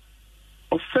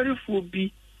offerifo bi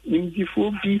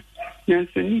nimdifo bi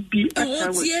yansani bi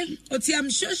oti I'm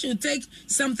sure she'll take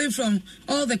something from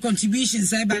all the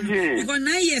contributions because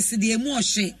 9 years the emu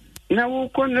she na wo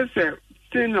konne se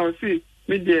say na say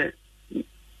me de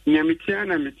nyamitia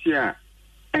na mitia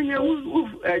enya wo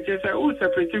just wo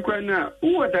separate kwa na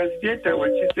wo that theater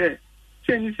what she say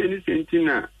seni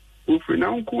sentina wo fre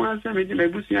na nko asa me de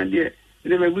mebusia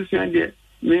de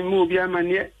me mo bi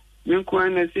amane men ko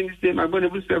ana sin say my body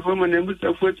boost for man and boost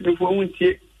for to for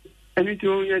wontie anything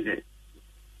on yede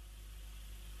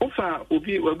ofa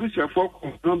obi wa boost for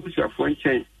ko no boost for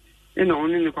nchen e na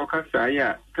oni ni kokasa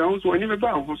ya ka unso oni be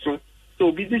ba ho so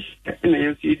obi dis na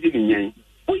yen si di ni nyen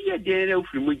o ye de re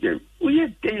ofri mo jam o ye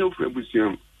de ye ofri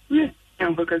busuam ye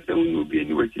am bakasa unu obi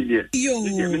ni wachi de yo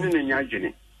me na nya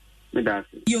adwene.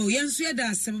 Yo, yensu ya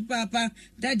da papa,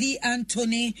 Daddy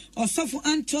Anthony, Osofo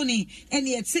Anthony, and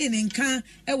yet saying in can,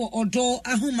 ewa Odo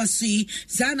Ahomaso,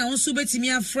 Zana on subetimi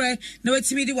afre, no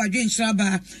etimi di wadwin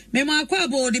shraba. Mema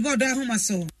akwabo di Odo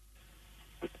Ahomaso.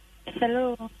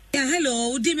 Hello. Yeah,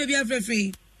 hello, di me be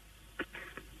free.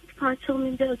 I told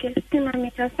me the guest and I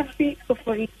make a safi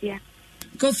for it.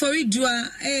 Koforidua,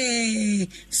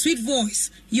 sweet voice.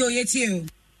 Yo, yet you.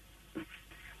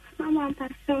 Mama,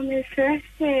 Pastor, me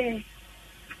say,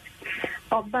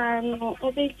 Obano,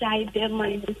 Obe Jai,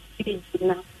 my speech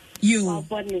now. You.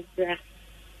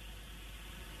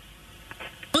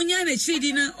 Onyana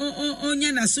Chidina,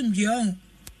 Onyana Sumbion.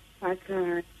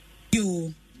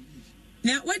 You.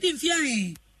 Now, what if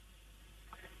you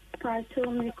Pastor,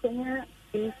 me conya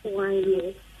is 1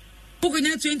 year.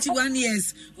 Pokonya 21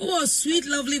 years. Oh, sweet,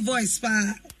 lovely voice,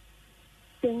 pa.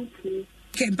 Thank you.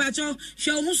 Okay, Pacho,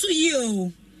 show who's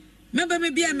you. Remember,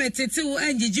 maybe I met it too,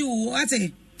 and you what?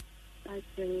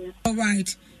 All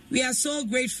right. We are so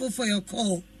grateful for your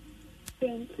call.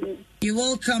 Thank you. You're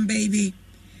welcome, baby.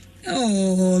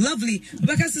 Oh, lovely.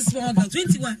 Because a small girl,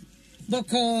 21.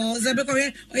 Because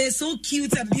you're so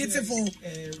cute and beautiful.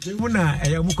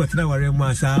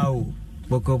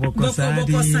 Boko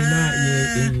Sadina,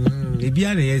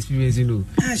 Ebiana experience, you know.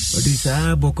 This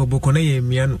Boko na ye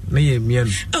mian.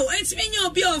 Oh, it's been your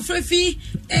bill, Frefi,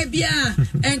 Ebia,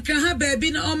 and Kraha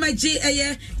Baby, on my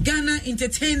Ghana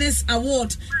Entertainers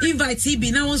Award. Invite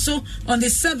be now also on the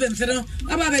 7th,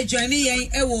 about joining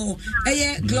Ewo,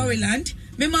 Gloryland.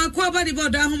 Mema Kwaba the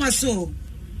Odo Ahomaso.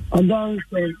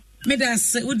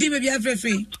 Medas, would you be a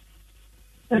free?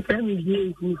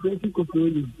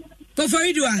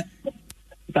 Koforidua.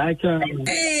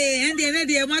 Hey, and the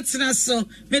idea what's not so,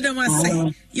 Madam, I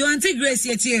say, you want to grace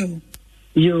yet you.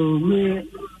 You may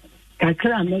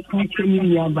make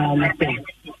continue about myself.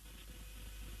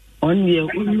 Only a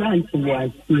woman to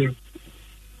watch you.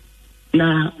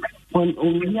 Now, on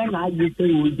only I just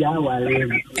say, would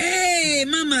you? Hey,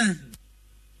 Mama.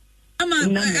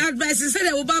 Advice is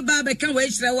that Baba can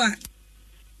wait the what?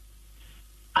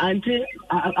 Until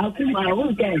I put my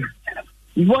own game.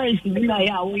 Voice in my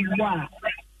own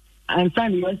and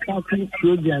son was talking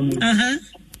program.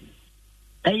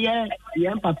 Yeah,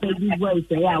 Papa, this voice,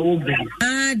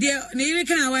 dear, neither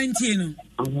can I want you.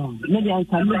 Maybe I'm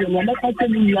coming and I'm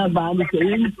catching you about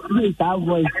it. Our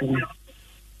voice.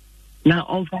 Now,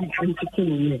 on from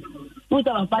you. What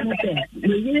our family said,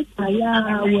 yes, I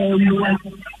am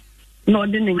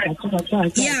nodding.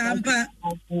 Yeah,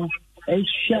 a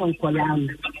shell for them.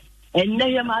 And now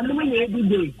you're my every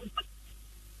day.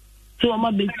 So I'm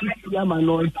a bit Yaman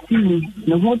or see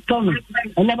the whole tunnel.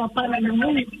 I never find any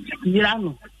way.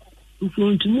 Yano. If you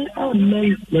want to me, I'll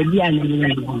make the Diana.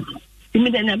 You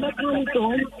mean, I never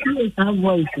told you to have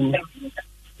voice.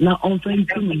 Now, on friend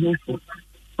to me,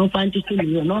 no find to see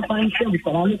you, no find some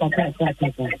for all the attack.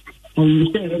 And you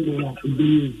say,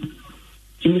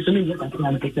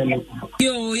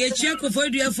 yo, ye check for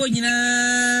you for you.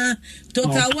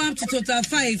 Total 1 to total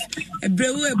 5. A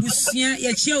brewer busia,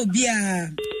 ye chill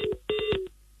beer.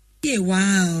 Yeah,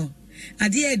 wow. I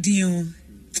dear dear.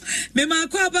 Mema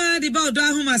Kwaba the Odo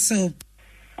Ahomaso.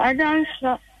 I don't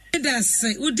know. That's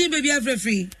it. Would baby have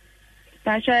free?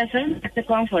 Pastor, the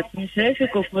comfort. If you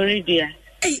go for it, dear.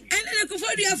 Hey, and I go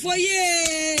for you for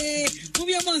ye.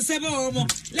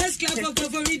 Let's clap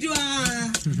for video.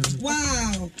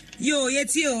 Wow. Yo,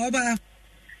 yet you, Oba.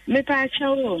 Me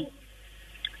Pastor.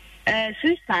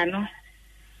 Sister, no.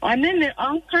 On any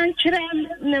uncountry,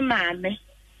 no, mammy.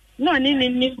 No,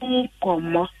 any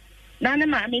come. None of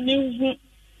mammy knew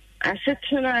a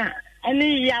certain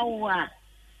any yawa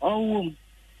or womb.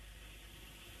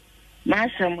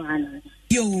 Master man.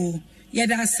 Yo,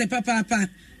 yada say, papa,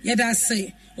 yada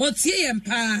say. What's ye and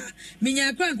pa?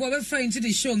 Minya crank over friend to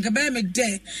the show, and me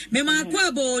de. Me ma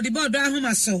quabo, the Odo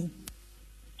Ahomaso.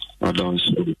 I don't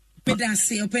see. Me da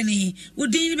say, opening.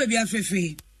 Would you baby have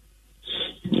free?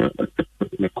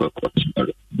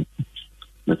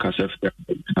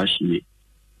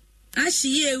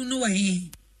 Ashie, no way.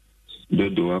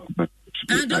 Don't do up. I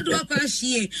don't do up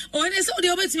Ashie. Oh, and it's all the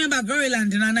other me about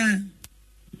Gloryland, Nana.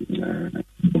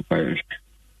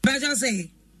 But I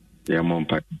say, yeah, mom,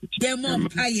 pie,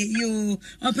 you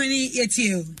opening it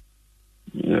you.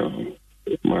 Yeah,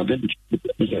 mother,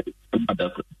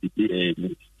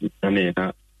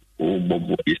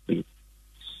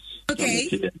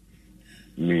 okay.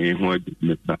 Me, what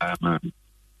the man,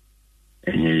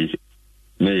 and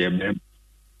may have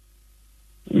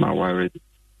my wife,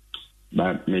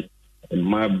 but me,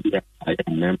 my beer, I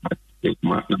remember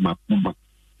my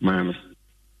mamma.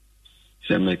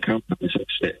 Say, my company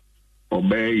said,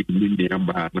 obey me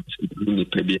about the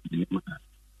pebby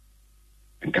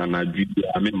and can I do?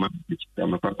 I mean,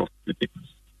 I'm a part of the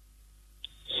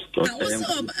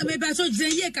maybe I told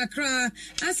you, cry.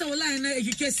 I saw a line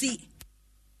you can see.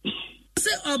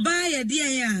 Say, or buy a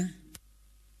dear.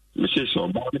 Mrs.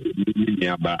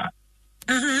 Obama,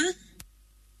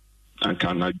 and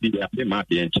can I be a man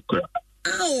to cry?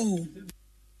 Oh,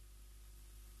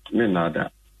 me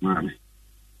nada, mommy.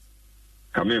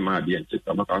 Come in, my dear, just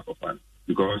about alcohol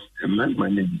because a man, my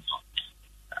name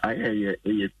I am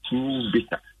too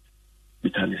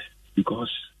bitterness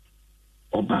because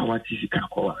Oba what is it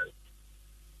called?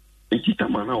 And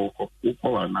Kitamana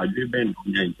or Nigerian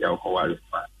and alcohol.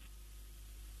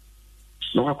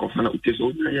 No, I can find out this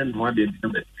old and what they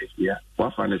did here.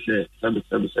 What I say,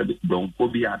 777, don't go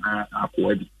be an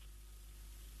aquadi.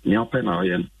 Now,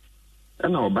 Penayan.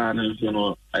 And our banners,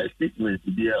 a statement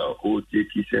to be a whole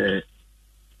take is a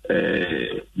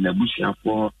Nabusha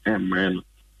for a man,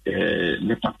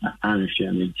 Nepapa and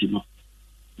Shannon.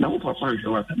 Now, Papa,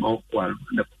 you are some of one,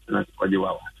 for you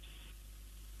out.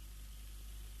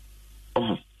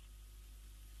 Oh,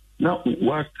 now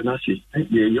what can I say?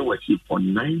 You were here for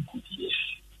 9 good years.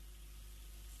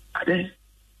 And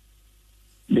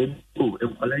then, oh,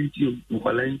 you.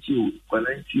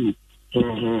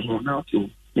 Now, too.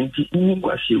 Into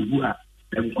Uwashua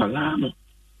and Walano.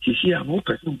 She see a more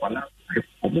person Wala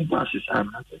of Mubas's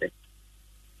arm today.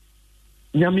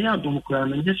 Yamia don't cry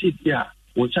and just yeah,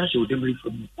 which I showed them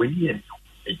from when he had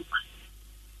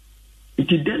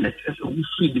it is then that as a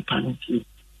free dependency.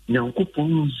 Now,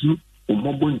 Coponuzu or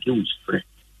Mobile Jones friend.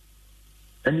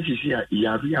 And this is here,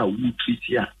 Yaria would treat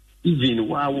here. Even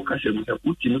while Wakasha was a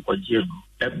Putin or Jeb,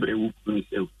 every would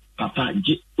say, Papa,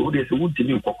 oh, there's a wood to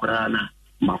me, Pokorana,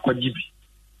 Makwajibi.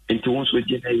 And to also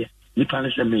get a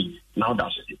Nipanis me. Now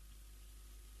that's it.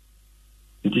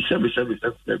 It is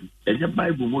 777. And the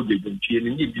Bible would be the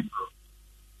need to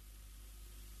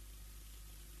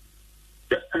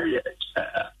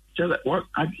what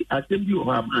I tell you,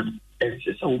 man, and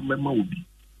it's a woman will be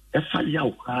a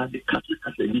fire, the Catholic,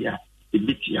 the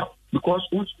bit out. Because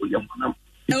once we are one,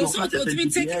 also to me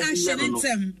take action in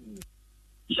them.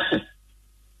 Yes.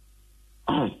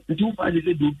 Oh, the two parties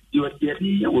do your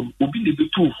idea will be the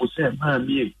two for say,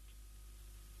 man.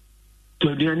 So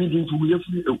they are needing to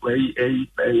away a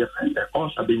friend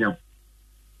or Sabina.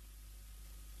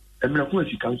 And of course,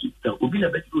 you can see that will be a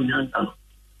better young.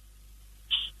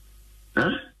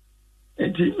 Huh?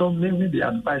 And you know, maybe the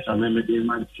advice I remember the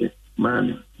man said,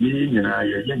 man, me and I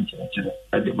are young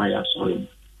at the Maya soil.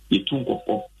 You took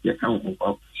off your count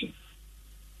of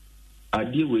I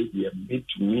deal with you made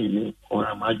to me or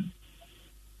am I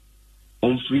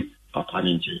on free Papa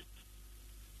Ninja?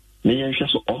 May I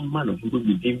just all man of who will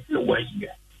be the way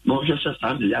here. No, just a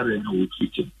Sunday, I don't know what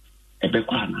kitchen. A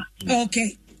bequana.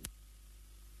 Okay.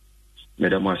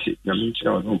 Madam Marcy, the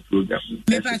minister no program.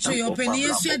 Mepacho, your penny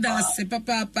is your dance,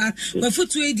 Papa. When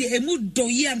foot to a mood do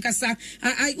ye and Cassa.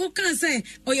 I can't say,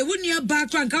 or you wouldn't your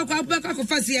background, back of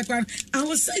Fasia. I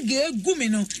was say,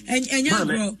 Gumino and young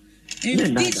girl.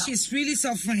 Indeed, she's really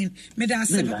suffering.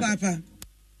 Medase, Papa.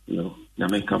 No.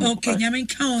 Okay, Yamin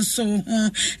Council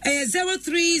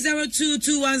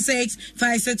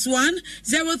 0302216561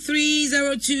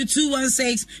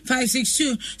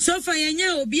 0302216562. So far,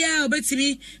 Yanya Obia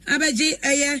Obetimi Abaji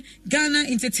Ghana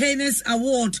Entertainers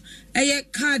Award.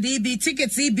 Card EB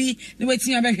tickets EB the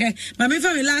waiting about here. My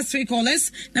family last 3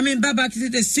 callers. I mean back to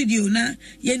the studio now.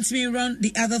 Yent me run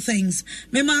the other things.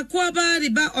 Me Makwaba the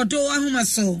ba Odo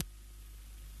Ahomaso.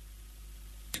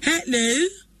 Hello.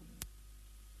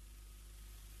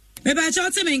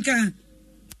 Menka.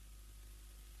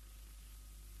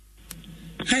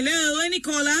 Hello, any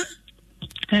caller?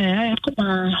 Hey, come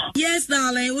on. Yes,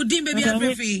 darling. Good evening,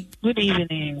 baby. Good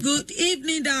evening. Good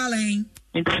evening, darling.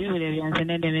 It's you,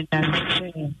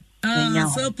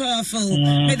 so powerful.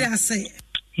 That's it.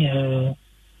 Yeah.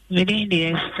 Within the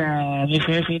extra, we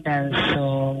dance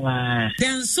so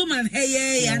then someone,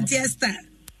 hey, Auntie Esther.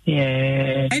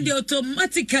 Yeah. And they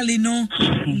automatically know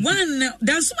one.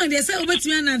 That's why they say over to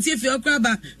me and Auntie if you're crab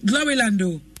Glory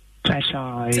Lando. So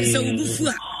all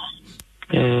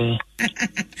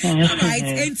right,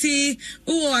 Auntie,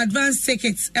 who advance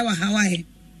tickets our Hawaii.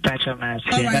 All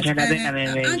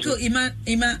right, Uncle Ima,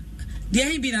 there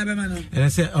ain't been a man. And I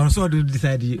said, also do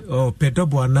decide, oh,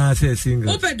 Pedobo and I say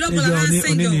single. Oh, Pedobo and I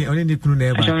single. Only crew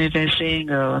never.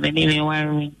 Single, maybe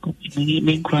one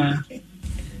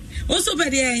also,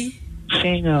 Betty,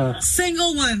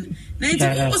 single one. 90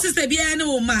 what's the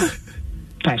piano, ma?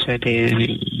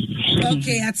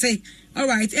 Okay, I'd say, all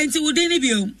right, and to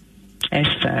Udenibio.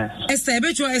 Esther, I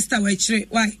bet you Esther,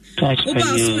 why? About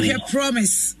her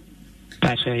promise.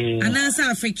 And that's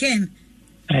African.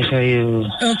 I show you.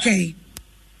 Okay.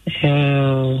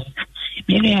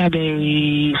 Maybe I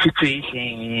be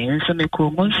situation. So me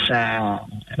come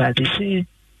but this is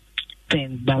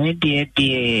thing. But me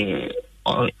dear.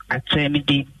 Or at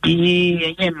me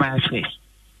the master.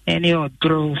 Any or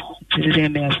draw to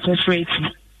them as separate.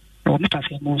 Or me pass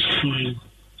a see.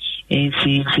 And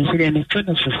see them a turn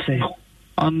of success.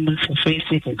 almost a face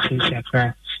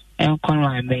sakra and call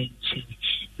my main.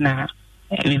 Now,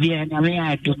 maybe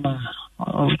I do my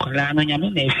Colano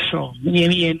Yamin show.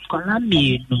 Maybe in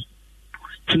Columbia.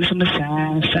 Some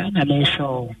son, I may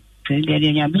show.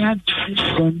 Yamin,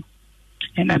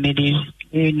 and I made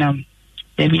it.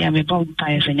 Debbie, I'm about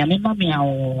tires and Yamin Mammy.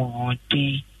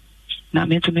 Now,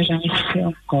 me to me,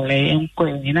 I'm calling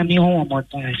and I'm home about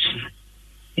that.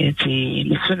 It's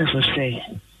the soon as I say,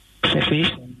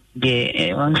 sufficient,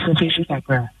 the one sufficient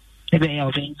sakra. Maybe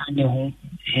I'll be on your home.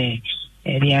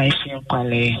 The ice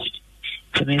quality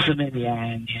to me, so maybe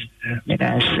I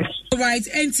right,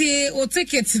 and or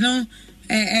tickets, no,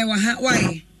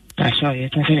 why? I saw you.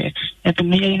 At the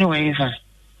million ways.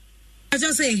 I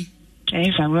just say,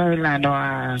 if I'm Gloryland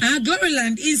or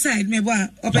Gloryland inside me, what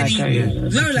opening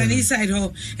Gloryland inside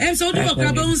her. And so do a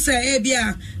carbon say,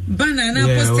 Abia, banana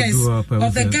posters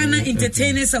of the Ghana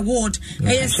Entertainers Award,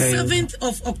 7th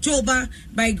of October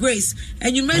by Grace,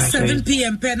 and you made 7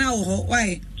 p.m. per now.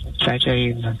 Why?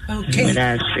 Okay.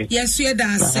 Yes, we are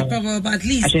that, but at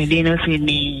least. I didn't see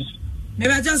me.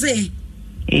 Maybe I just say,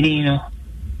 Edino.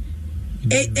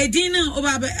 Edino,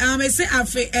 I say,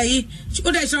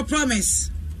 I shall promise.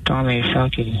 Promise,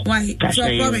 okay. Why?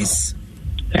 So promise.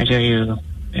 You.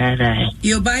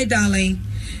 You bye, darling.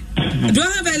 Do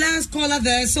I have a last caller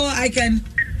there so I can?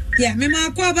 Yeah, me ma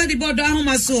kwa ba di Odo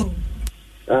Ahomaso.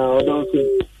 Don't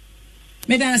say.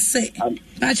 Me da say.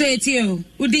 I try it you.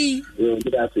 Udi.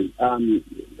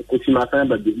 My friend,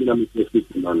 but you know me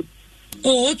man.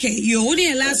 Oh, okay. You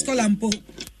only a last call ampo.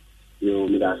 You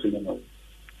me da say no.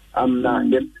 I'm not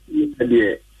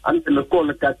there. I'm the call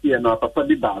the cashier now. Papa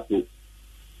di baso.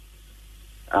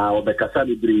 Obekasa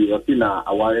libri otina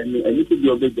aware ni eniti bi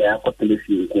obeja ya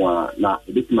kotelesi nko na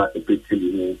ebitima sepeti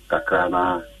ni kakra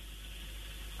na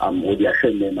odi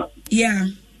ahwenne na yeah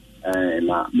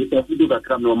na mitafudu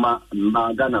kakra no ma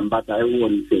Ghana mbata ewo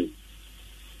ni se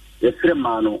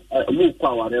efrema no mu kwa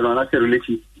aware no na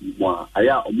relationship mo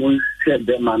aya omo hwe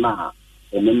be ma na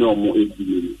omo ne omo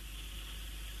ejimi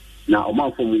na omo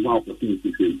afọ mu ma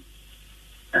opportunity se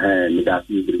mi da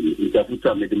libri mitafudu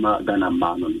amedima Ghana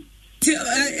ma no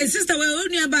sister, we're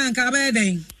only a bank. I'm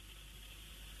ready.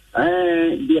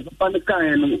 The papa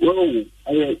can oh,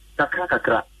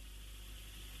 Kakra.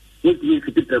 What do you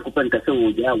fit to open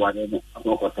Casso? Yeah, whatever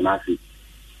about Tanasi.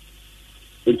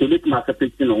 Into this master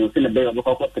picture on Sina Bay of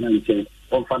Cocotan,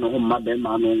 on Fan of Mother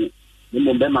Mano,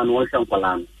 Mumbeman, or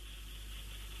Shampalan.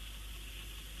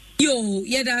 Yo,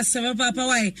 yeah, that's Papa.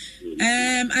 Why?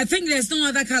 I think there's no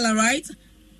other color, right?